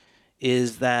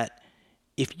 is that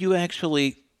if you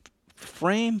actually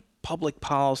frame public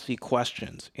policy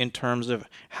questions in terms of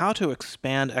how to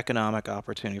expand economic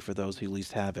opportunity for those who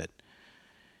least have it,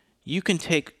 you can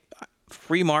take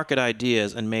free market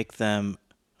ideas and make them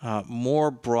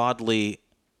more broadly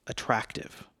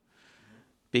attractive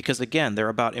because again, they're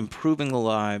about improving the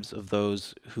lives of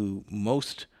those who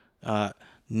most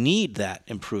need that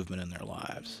improvement in their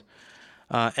lives.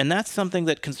 And that's something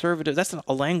that that's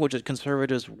a language that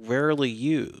conservatives rarely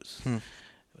use.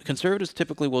 Conservatives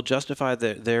typically will justify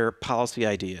their policy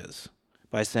ideas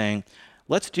by saying,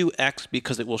 let's do X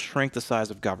because it will shrink the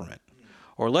size of government,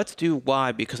 or let's do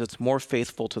Y because it's more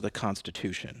faithful to the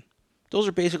Constitution. Those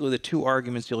are basically the two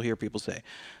arguments you'll hear people say.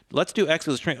 Let's do X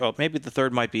as shrink. Well, maybe the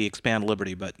third might be expand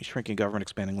liberty, but shrinking government,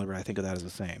 expanding liberty, I think of that as the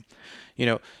same.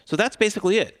 So that's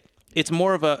basically it. It's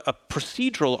more of a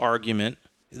procedural argument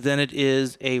than it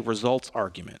is a results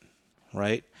argument,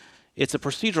 right? It's a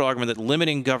procedural argument that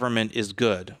limiting government is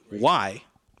good. Why?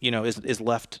 Is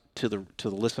left to the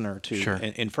listener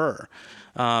to infer.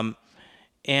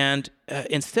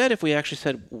 Instead, if we actually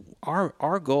said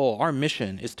our goal, our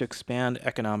mission is to expand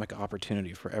economic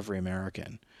opportunity for every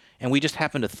American, and we just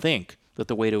happen to think that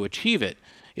the way to achieve it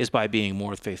is by being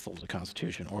more faithful to the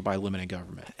Constitution or by limiting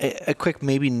government. A quick,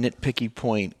 maybe nitpicky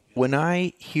point. When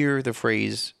I hear the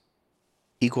phrase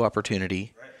equal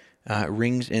opportunity,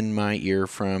 rings in my ear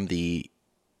from the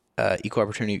Equal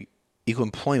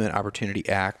Employment Opportunity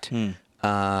Act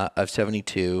of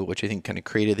 72, which I think kind of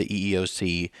created the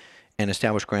EEOC and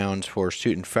established grounds for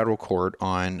suit in federal court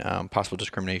on possible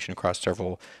discrimination across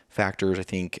several factors. I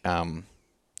think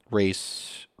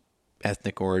race,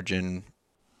 ethnic origin,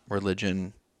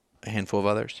 religion, a handful of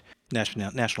others.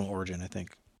 National origin, I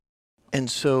think. And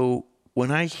so when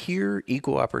I hear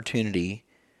equal opportunity,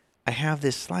 I have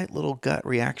this slight little gut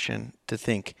reaction to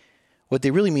think what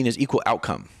they really mean is equal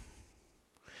outcome.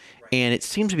 Right. And it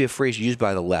seems to be a phrase used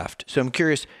by the left. So I'm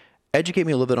curious, educate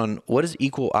me a little bit on what is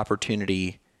equal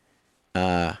opportunity,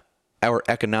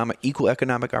 equal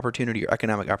economic opportunity or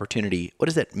economic opportunity. What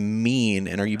does that mean?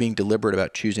 And are you being deliberate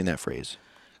about choosing that phrase?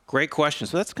 Great question.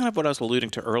 So that's kind of what I was alluding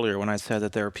to earlier when I said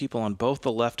that there are people on both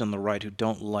the left and the right who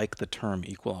don't like the term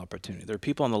equal opportunity. There are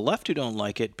people on the left who don't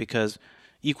like it because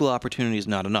equal opportunity is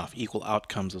not enough. Equal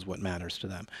outcomes is what matters to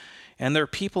them. And there are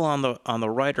people on the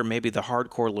right, or maybe the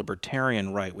hardcore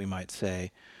libertarian right, we might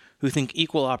say, who think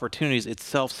equal opportunity is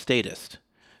itself statist.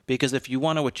 Because if you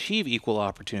want to achieve equal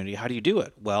opportunity, how do you do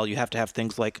it? Well, you have to have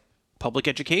things like public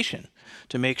education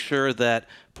to make sure that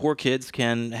poor kids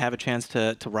can have a chance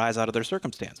to rise out of their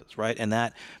circumstances, right? And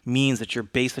that means that you're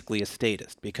basically a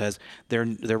statist because there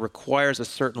requires a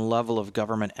certain level of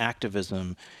government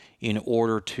activism in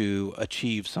order to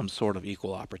achieve some sort of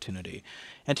equal opportunity.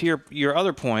 And to your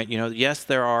other point, yes,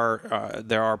 there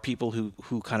are people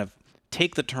who kind of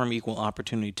take the term equal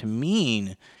opportunity to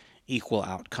mean equal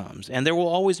outcomes. And there will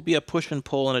always be a push and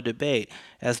pull and a debate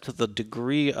as to the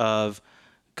degree of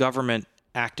government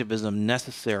activism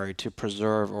necessary to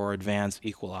preserve or advance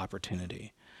equal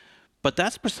opportunity. But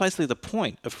that's precisely the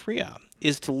point of FreeOut,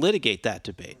 is to litigate that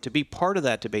debate, to be part of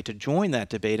that debate, to join that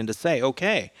debate, and to say,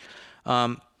 okay,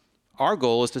 our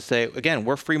goal is to say, again,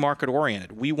 we're free market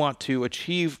oriented. We want to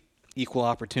achieve equal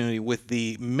opportunity with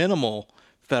the minimal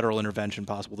federal intervention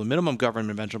possible, the minimum government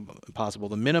intervention possible,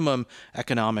 the minimum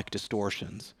economic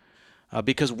distortions.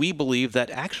 Because we believe that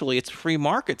actually it's free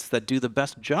markets that do the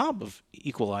best job of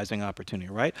equalizing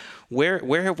opportunity, right? Where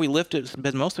have we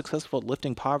been most successful at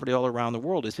lifting poverty all around the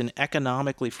world is in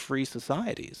economically free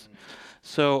societies.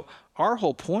 So our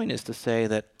whole point is to say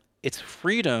that it's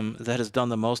freedom that has done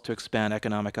the most to expand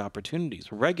economic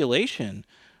opportunities. Regulation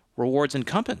rewards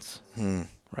incumbents,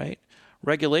 right?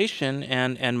 Regulation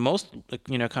and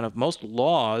most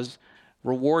laws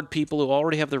reward people who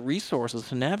already have the resources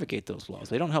to navigate those laws.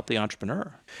 They don't help the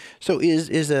entrepreneur. So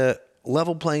is a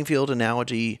level playing field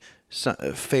analogy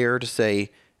fair to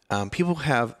say people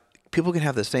can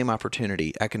have the same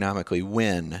opportunity economically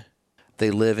when they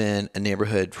live in a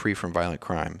neighborhood free from violent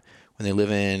crime, when they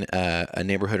live in a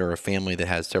neighborhood or a family that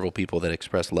has several people that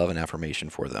express love and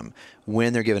affirmation for them,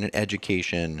 when they're given an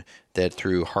education that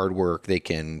through hard work they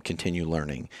can continue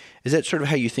learning? Is that sort of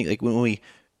how you think, like when we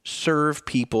serve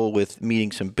people with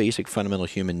meeting some basic fundamental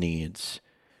human needs,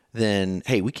 then,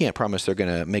 hey, we can't promise they're going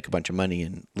to make a bunch of money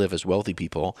and live as wealthy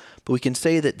people, but we can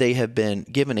say that they have been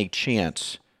given a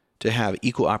chance to have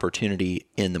equal opportunity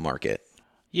in the market.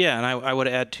 Yeah, and I would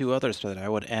add two others to that. I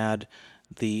would add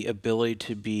the ability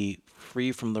to be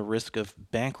free from the risk of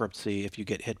bankruptcy if you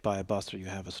get hit by a bus or you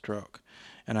have a stroke.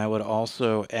 And I would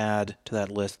also add to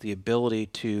that list the ability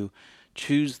to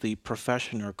choose the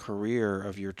profession or career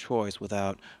of your choice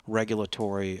without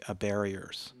regulatory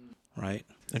barriers, right?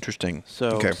 Interesting.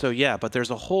 So yeah, but there's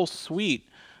a whole suite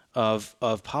of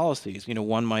policies.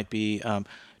 One might be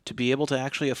to be able to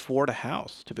actually afford a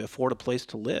house, to afford a place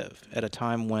to live at a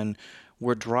time when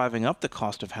we're driving up the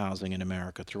cost of housing in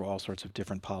America through all sorts of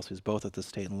different policies, both at the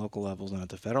state and local levels and at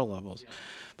the federal levels.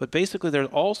 But basically, there's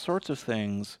all sorts of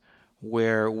things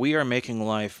where we are making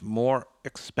life more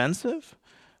expensive,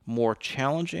 more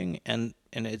challenging, and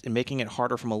making it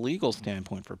harder from a legal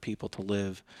standpoint for people to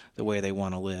live the way they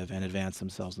want to live and advance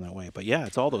themselves in that way. But yeah,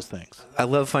 it's all those things. I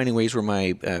love finding ways where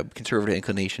my conservative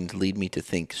inclinations lead me to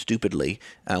think stupidly,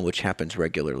 which happens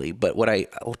regularly. But what I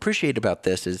appreciate about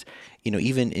this is,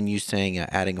 even in you saying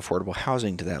adding affordable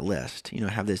housing to that list,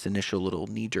 have this initial little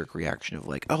knee-jerk reaction of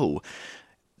like, oh,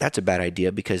 that's a bad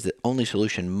idea because the only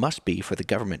solution must be for the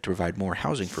government to provide more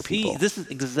housing for people. See, this is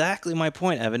exactly my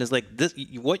point, Evan, is like this,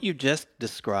 what you just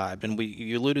described, and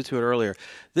you alluded to it earlier,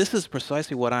 this is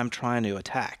precisely what I'm trying to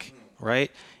attack,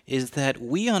 right? Is that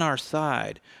we on our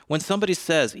side, when somebody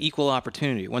says equal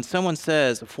opportunity, when someone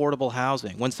says affordable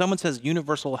housing, when someone says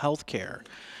universal health care,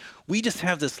 we just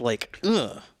have this like,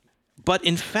 ugh. But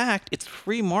in fact, it's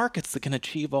free markets that can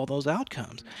achieve all those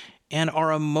outcomes. And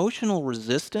our emotional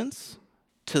resistance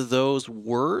to those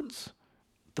words,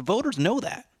 the voters know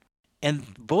that. And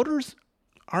voters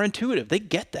are intuitive. They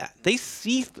get that. They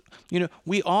see,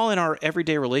 we all in our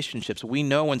everyday relationships, we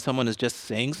know when someone is just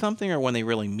saying something or when they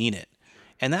really mean it.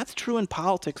 And that's true in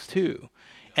politics too.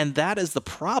 And that is the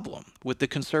problem with the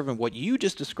conservative. What you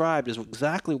just described is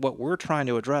exactly what we're trying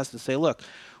to address, to say, look,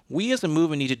 we as a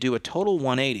movement need to do a total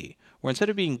 180, where instead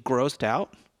of being grossed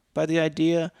out by the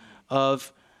idea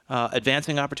of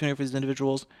advancing opportunity for these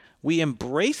individuals, we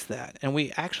embrace that and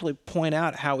we actually point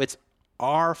out how it's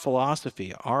our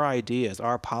philosophy, our ideas,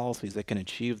 our policies that can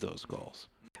achieve those goals.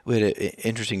 We had an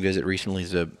interesting visit recently.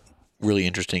 It's a really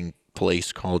interesting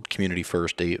place called Community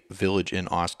First, a village in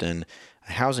Austin,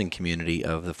 a housing community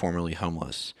of the formerly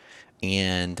homeless.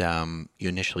 And you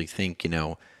initially think,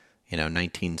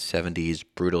 1970s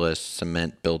brutalist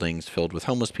cement buildings filled with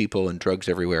homeless people and drugs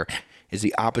everywhere is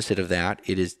the opposite of that.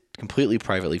 It is completely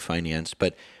privately financed,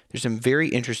 but there's some very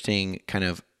interesting kind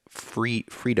of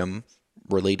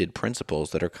freedom-related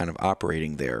principles that are kind of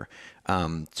operating there.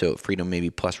 So freedom maybe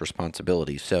plus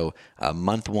responsibility. So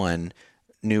month one,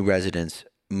 new residents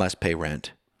must pay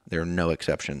rent. There are no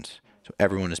exceptions. So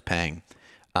everyone is paying.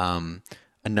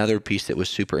 Another piece that was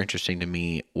super interesting to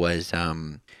me was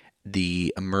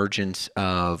the emergence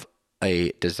of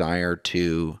a desire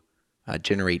to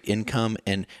generate income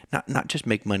and not just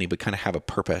make money, but kind of have a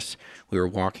purpose. We were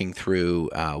walking through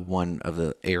one of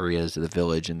the areas of the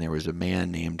village, and there was a man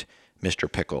named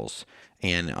Mr. Pickles.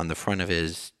 And on the front of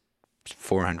his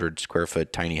 400 square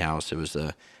foot tiny house, it was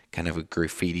a kind of a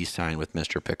graffiti sign with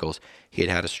Mr. Pickles. He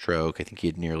had had a stroke. I think he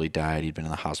had nearly died. He'd been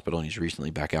in the hospital, and he's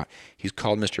recently back out. He's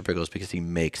called Mr. Pickles because he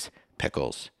makes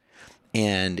pickles.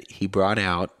 And he brought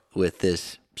out with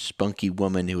this spunky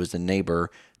woman who was a neighbor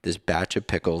this batch of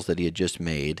pickles that he had just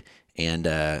made, and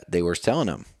they were selling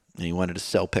them, and he wanted to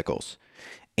sell pickles.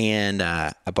 And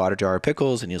I bought a jar of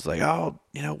pickles, and he was like, oh,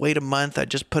 wait a month. I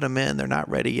just put them in. They're not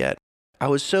ready yet. I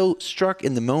was so struck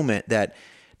in the moment that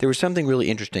there was something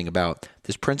really interesting about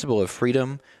this principle of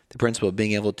freedom, the principle of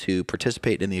being able to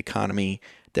participate in the economy,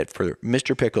 that for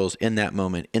Mr. Pickles in that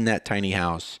moment, in that tiny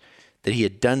house, that he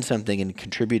had done something and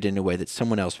contributed in a way that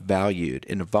someone else valued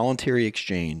in a voluntary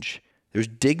exchange. There's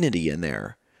dignity in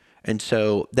there. And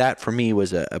so that for me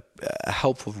was a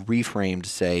helpful reframe to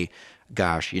say,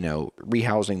 gosh,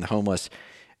 rehousing the homeless,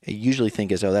 I usually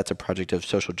think as, oh, that's a project of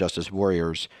social justice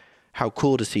warriors. How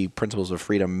cool to see principles of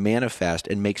freedom manifest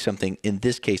and make something, in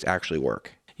this case, actually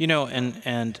work.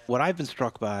 And what I've been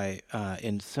struck by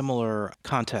in similar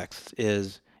contexts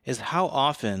is how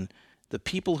often the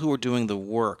people who are doing the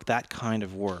work, that kind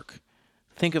of work,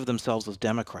 think of themselves as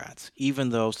Democrats, even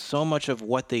though so much of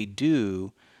what they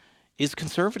do is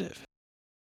conservative.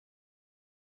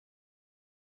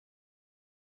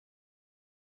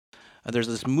 There's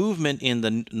this movement in the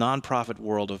nonprofit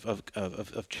world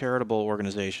of charitable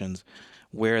organizations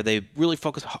where they really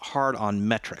focus hard on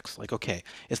metrics. Like, okay,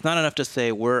 it's not enough to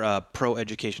say we're a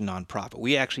pro-education nonprofit.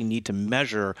 We actually need to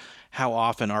measure how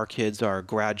often our kids are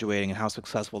graduating and how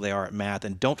successful they are at math,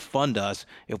 and don't fund us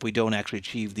if we don't actually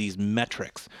achieve these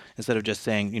metrics, instead of just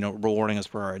saying, rewarding us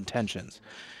for our intentions.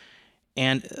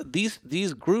 And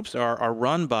these groups are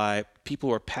run by people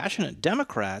who are passionate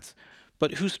Democrats,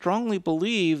 but who strongly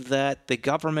believe that the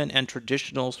government and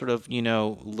traditional sort of,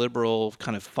 liberal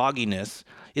kind of fogginess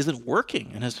isn't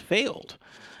working and has failed.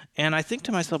 And I think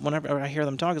to myself, whenever I hear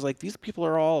them talk, is like, these people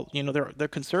are all, they're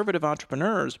conservative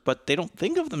entrepreneurs, but they don't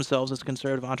think of themselves as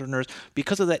conservative entrepreneurs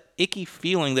because of that icky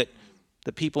feeling that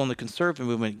the people in the conservative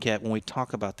movement get when we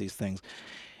talk about these things.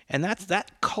 And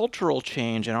that cultural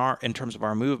change in terms of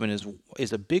our movement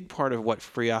is a big part of what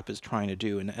FreeOp is trying to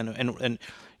do. And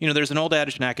there's an old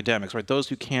adage in academics, right? Those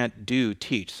who can't do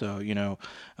teach. So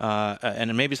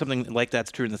and maybe something like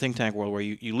that's true in the think tank world, where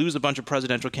you lose a bunch of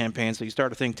presidential campaigns, so you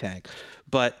start a think tank.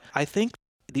 But I think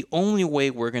the only way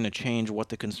we're going to change what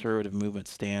the conservative movement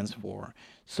stands for,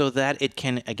 so that it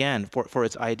can, again, for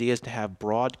its ideas to have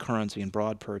broad currency and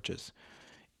broad purchase,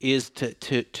 is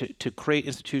to create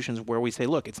institutions where we say,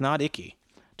 look, it's not icky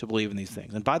to believe in these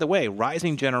things. And by the way, for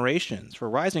rising generations,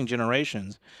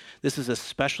 this is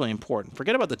especially important.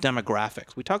 Forget about the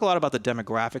demographics. We talk a lot about the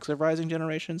demographics of rising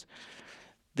generations.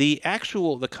 The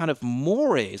kind of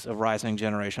mores of rising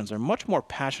generations are much more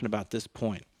passionate about this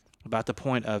point, about the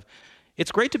point of,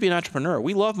 it's great to be an entrepreneur.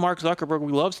 We love Mark Zuckerberg.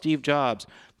 We love Steve Jobs.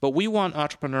 But we want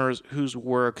entrepreneurs whose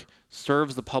work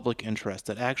serves the public interest,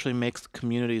 that actually makes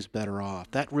communities better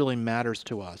off. That really matters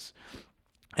to us.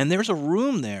 And there's a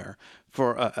room there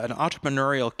for an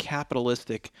entrepreneurial,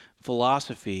 capitalistic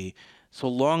philosophy, so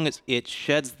long as it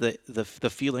sheds the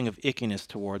feeling of ickiness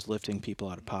towards lifting people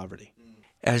out of poverty.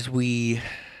 As we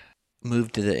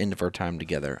move to the end of our time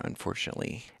together,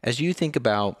 unfortunately, as you think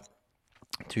about,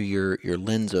 through your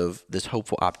lens of this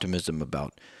hopeful optimism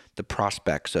about the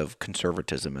prospects of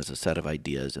conservatism as a set of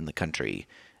ideas in the country,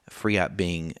 FreeOp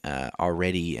being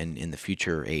already and in the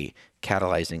future a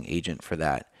catalyzing agent for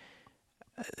that,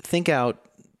 think out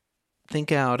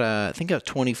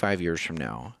 25 years from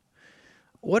now.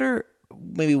 What are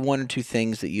maybe one or two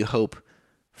things that you hope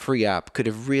FreeOp could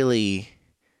have really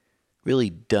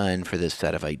done for this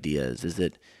set of ideas? Is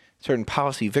it certain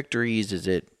policy victories? Is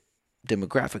it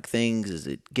demographic things? Is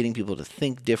it getting people to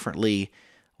think differently?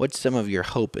 What's some of your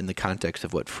hope in the context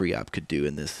of what FreeOp could do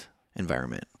in this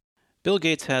environment? Bill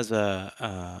Gates has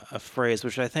a phrase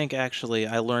which I think actually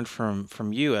I learned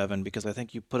from you, Evan, because I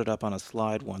think you put it up on a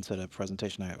slide once at a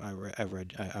presentation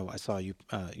I saw you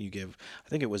give. I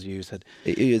think it was you said.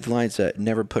 The lines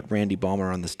never put Randy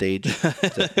Ballmer on the stage.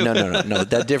 No,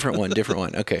 that different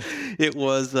one. Okay. It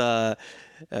was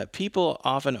people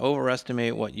often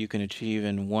overestimate what you can achieve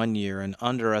in 1 year and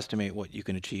underestimate what you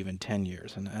can achieve in 10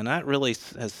 years. And that really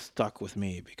has stuck with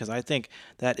me, because I think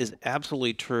that is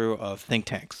absolutely true of think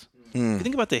tanks. If you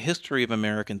think about the history of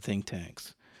American think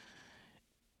tanks,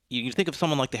 you think of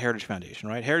someone like the Heritage Foundation,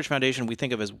 right? Heritage Foundation we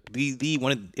think of as the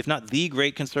one of, if not the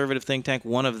great conservative think tank,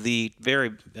 one of the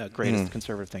very greatest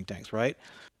conservative think tanks, right?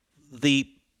 The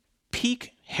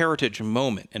peak heritage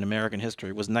moment in American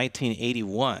history was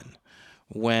 1981,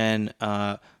 when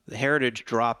the Heritage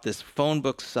dropped this phone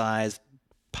book-sized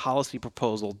policy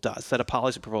proposal, set a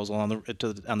policy proposal on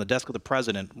the desk of the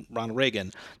president, Ronald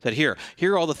Reagan, said, here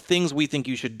are all the things we think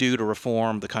you should do to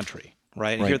reform the country,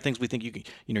 right? And here are things we think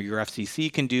your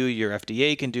FCC can do, your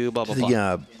FDA can do, blah, blah, blah.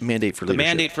 The mandate for leadership. The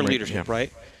mandate for leadership,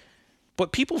 right?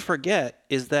 What people forget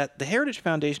is that the Heritage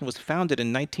Foundation was founded in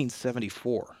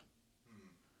 1974,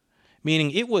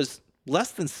 meaning it was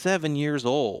less than 7 years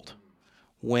old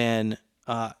when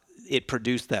it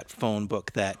produced that phone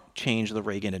book that changed the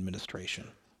Reagan administration,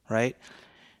 right?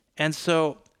 And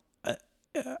so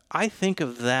I think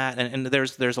of that, and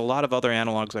there's a lot of other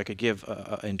analogs I could give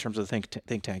in terms of think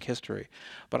tank history,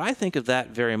 but I think of that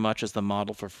very much as the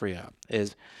model for FreeOp,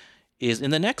 is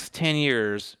in the next 10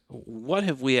 years, what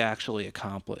have we actually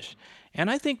accomplished? And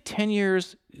I think 10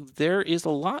 years, there is a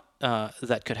lot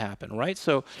that could happen, right?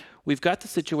 So we've got the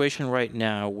situation right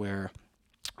now where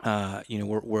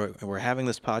we're having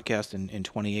this podcast in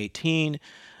 2018.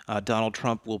 Donald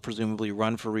Trump will presumably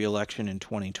run for re-election in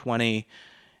 2020.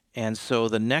 And so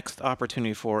the next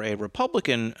opportunity for a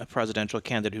Republican presidential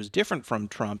candidate who's different from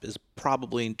Trump is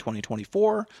probably in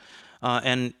 2024.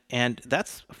 And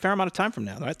that's a fair amount of time from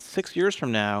now. That's 6 years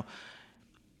from now.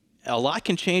 A lot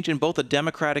can change in both the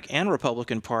Democratic and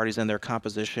Republican parties and their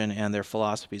composition and their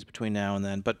philosophies between now and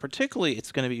then. But particularly,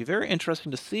 it's going to be very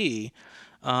interesting to see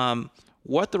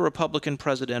what the Republican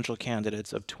presidential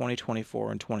candidates of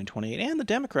 2024 and 2028 and the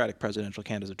Democratic presidential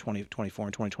candidates of 2024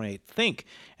 and 2028 think,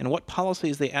 and what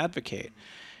policies they advocate,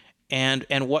 and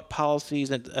what policies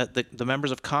the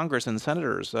members of Congress and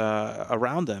senators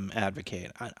around them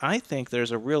advocate. I think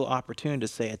there's a real opportunity to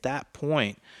say at that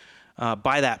point,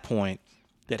 by that point,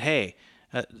 that, hey,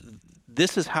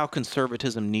 this is how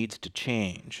conservatism needs to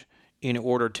change in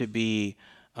order to be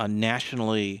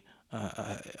nationally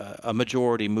a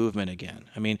majority movement again.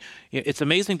 I mean, it's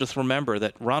amazing to remember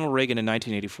that Ronald Reagan in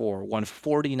 1984 won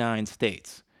 49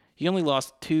 states. He only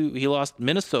lost two. He lost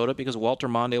Minnesota because Walter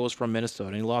Mondale was from Minnesota,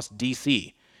 and he lost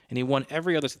D.C., and he won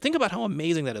every other. Think about how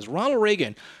amazing that is. Ronald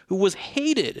Reagan, who was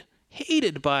hated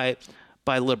by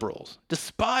by liberals,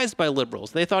 despised by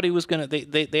liberals. They thought he was going to,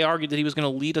 they argued that he was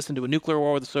going to lead us into a nuclear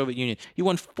war with the Soviet Union. He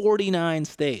won 49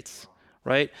 states,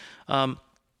 right?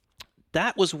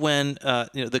 That was when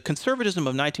the conservatism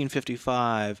of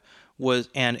 1955 was,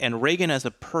 and Reagan as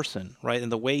a person, right,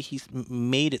 and the way he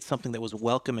made it something that was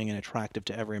welcoming and attractive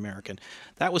to every American.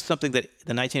 That was something that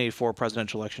the 1984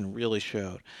 presidential election really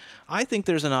showed. I think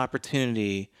there's an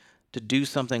opportunity to do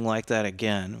something like that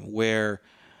again, where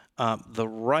the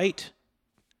right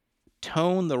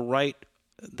tone, the right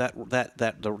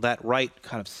that right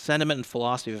kind of sentiment and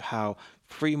philosophy of how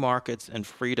free markets and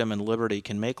freedom and liberty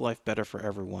can make life better for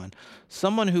everyone.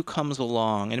 Someone who comes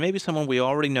along, and maybe someone we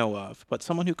already know of, but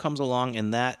someone who comes along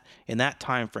in that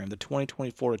time frame, the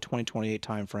 2024 to 2028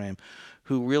 time frame,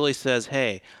 who really says,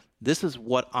 hey, this is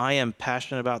what I am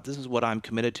passionate about. This is what I'm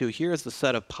committed to. Here's the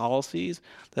set of policies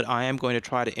that I am going to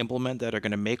try to implement that are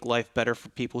going to make life better for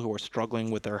people who are struggling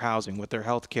with their housing, with their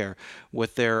health care,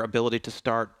 with their ability to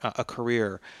start a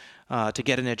career, to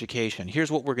get an education.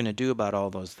 Here's what we're going to do about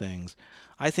all those things.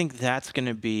 I think that's going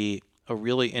to be a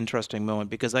really interesting moment,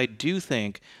 because I do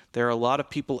think there are a lot of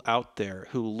people out there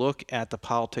who look at the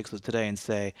politics of today and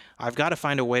say, I've got to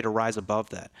find a way to rise above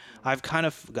that. I've got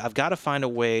to find a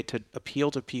way to appeal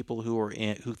to people who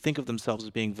think of themselves as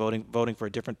being voting for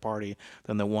a different party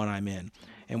than the one I'm in.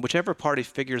 And whichever party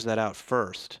figures that out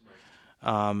first,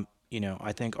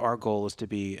 I think our goal is to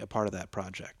be a part of that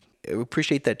project. I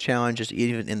appreciate that challenge. Just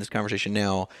even in this conversation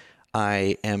now,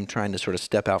 I am trying to sort of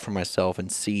step out for myself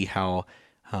and see how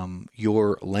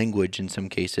your language in some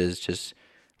cases just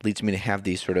leads me to have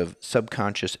these sort of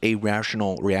subconscious,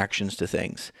 irrational reactions to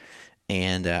things.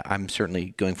 And I'm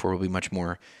certainly going forward will be much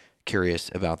more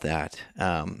curious about that.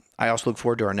 I also look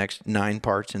forward to our next 9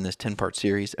 parts in this 10-part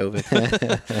series,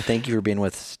 Avik. Thank you for being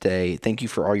with us today. Thank you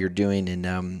for all you're doing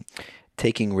and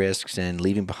taking risks and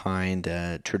leaving behind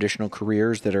traditional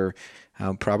careers that are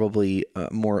probably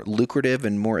more lucrative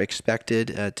and more expected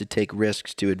to take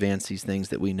risks to advance these things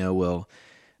that we know will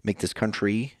make this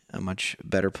country a much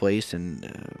better place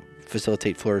and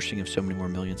facilitate flourishing of so many more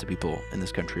millions of people in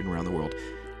this country and around the world.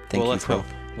 Let's hope.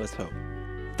 Let's hope.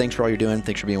 Thanks for all you're doing.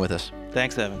 Thanks for being with us.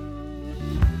 Thanks, Evan.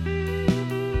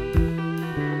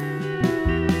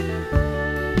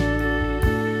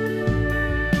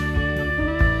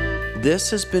 This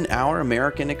has been Our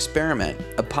American Experiment,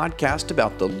 a podcast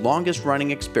about the longest running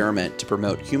experiment to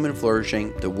promote human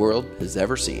flourishing the world has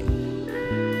ever seen.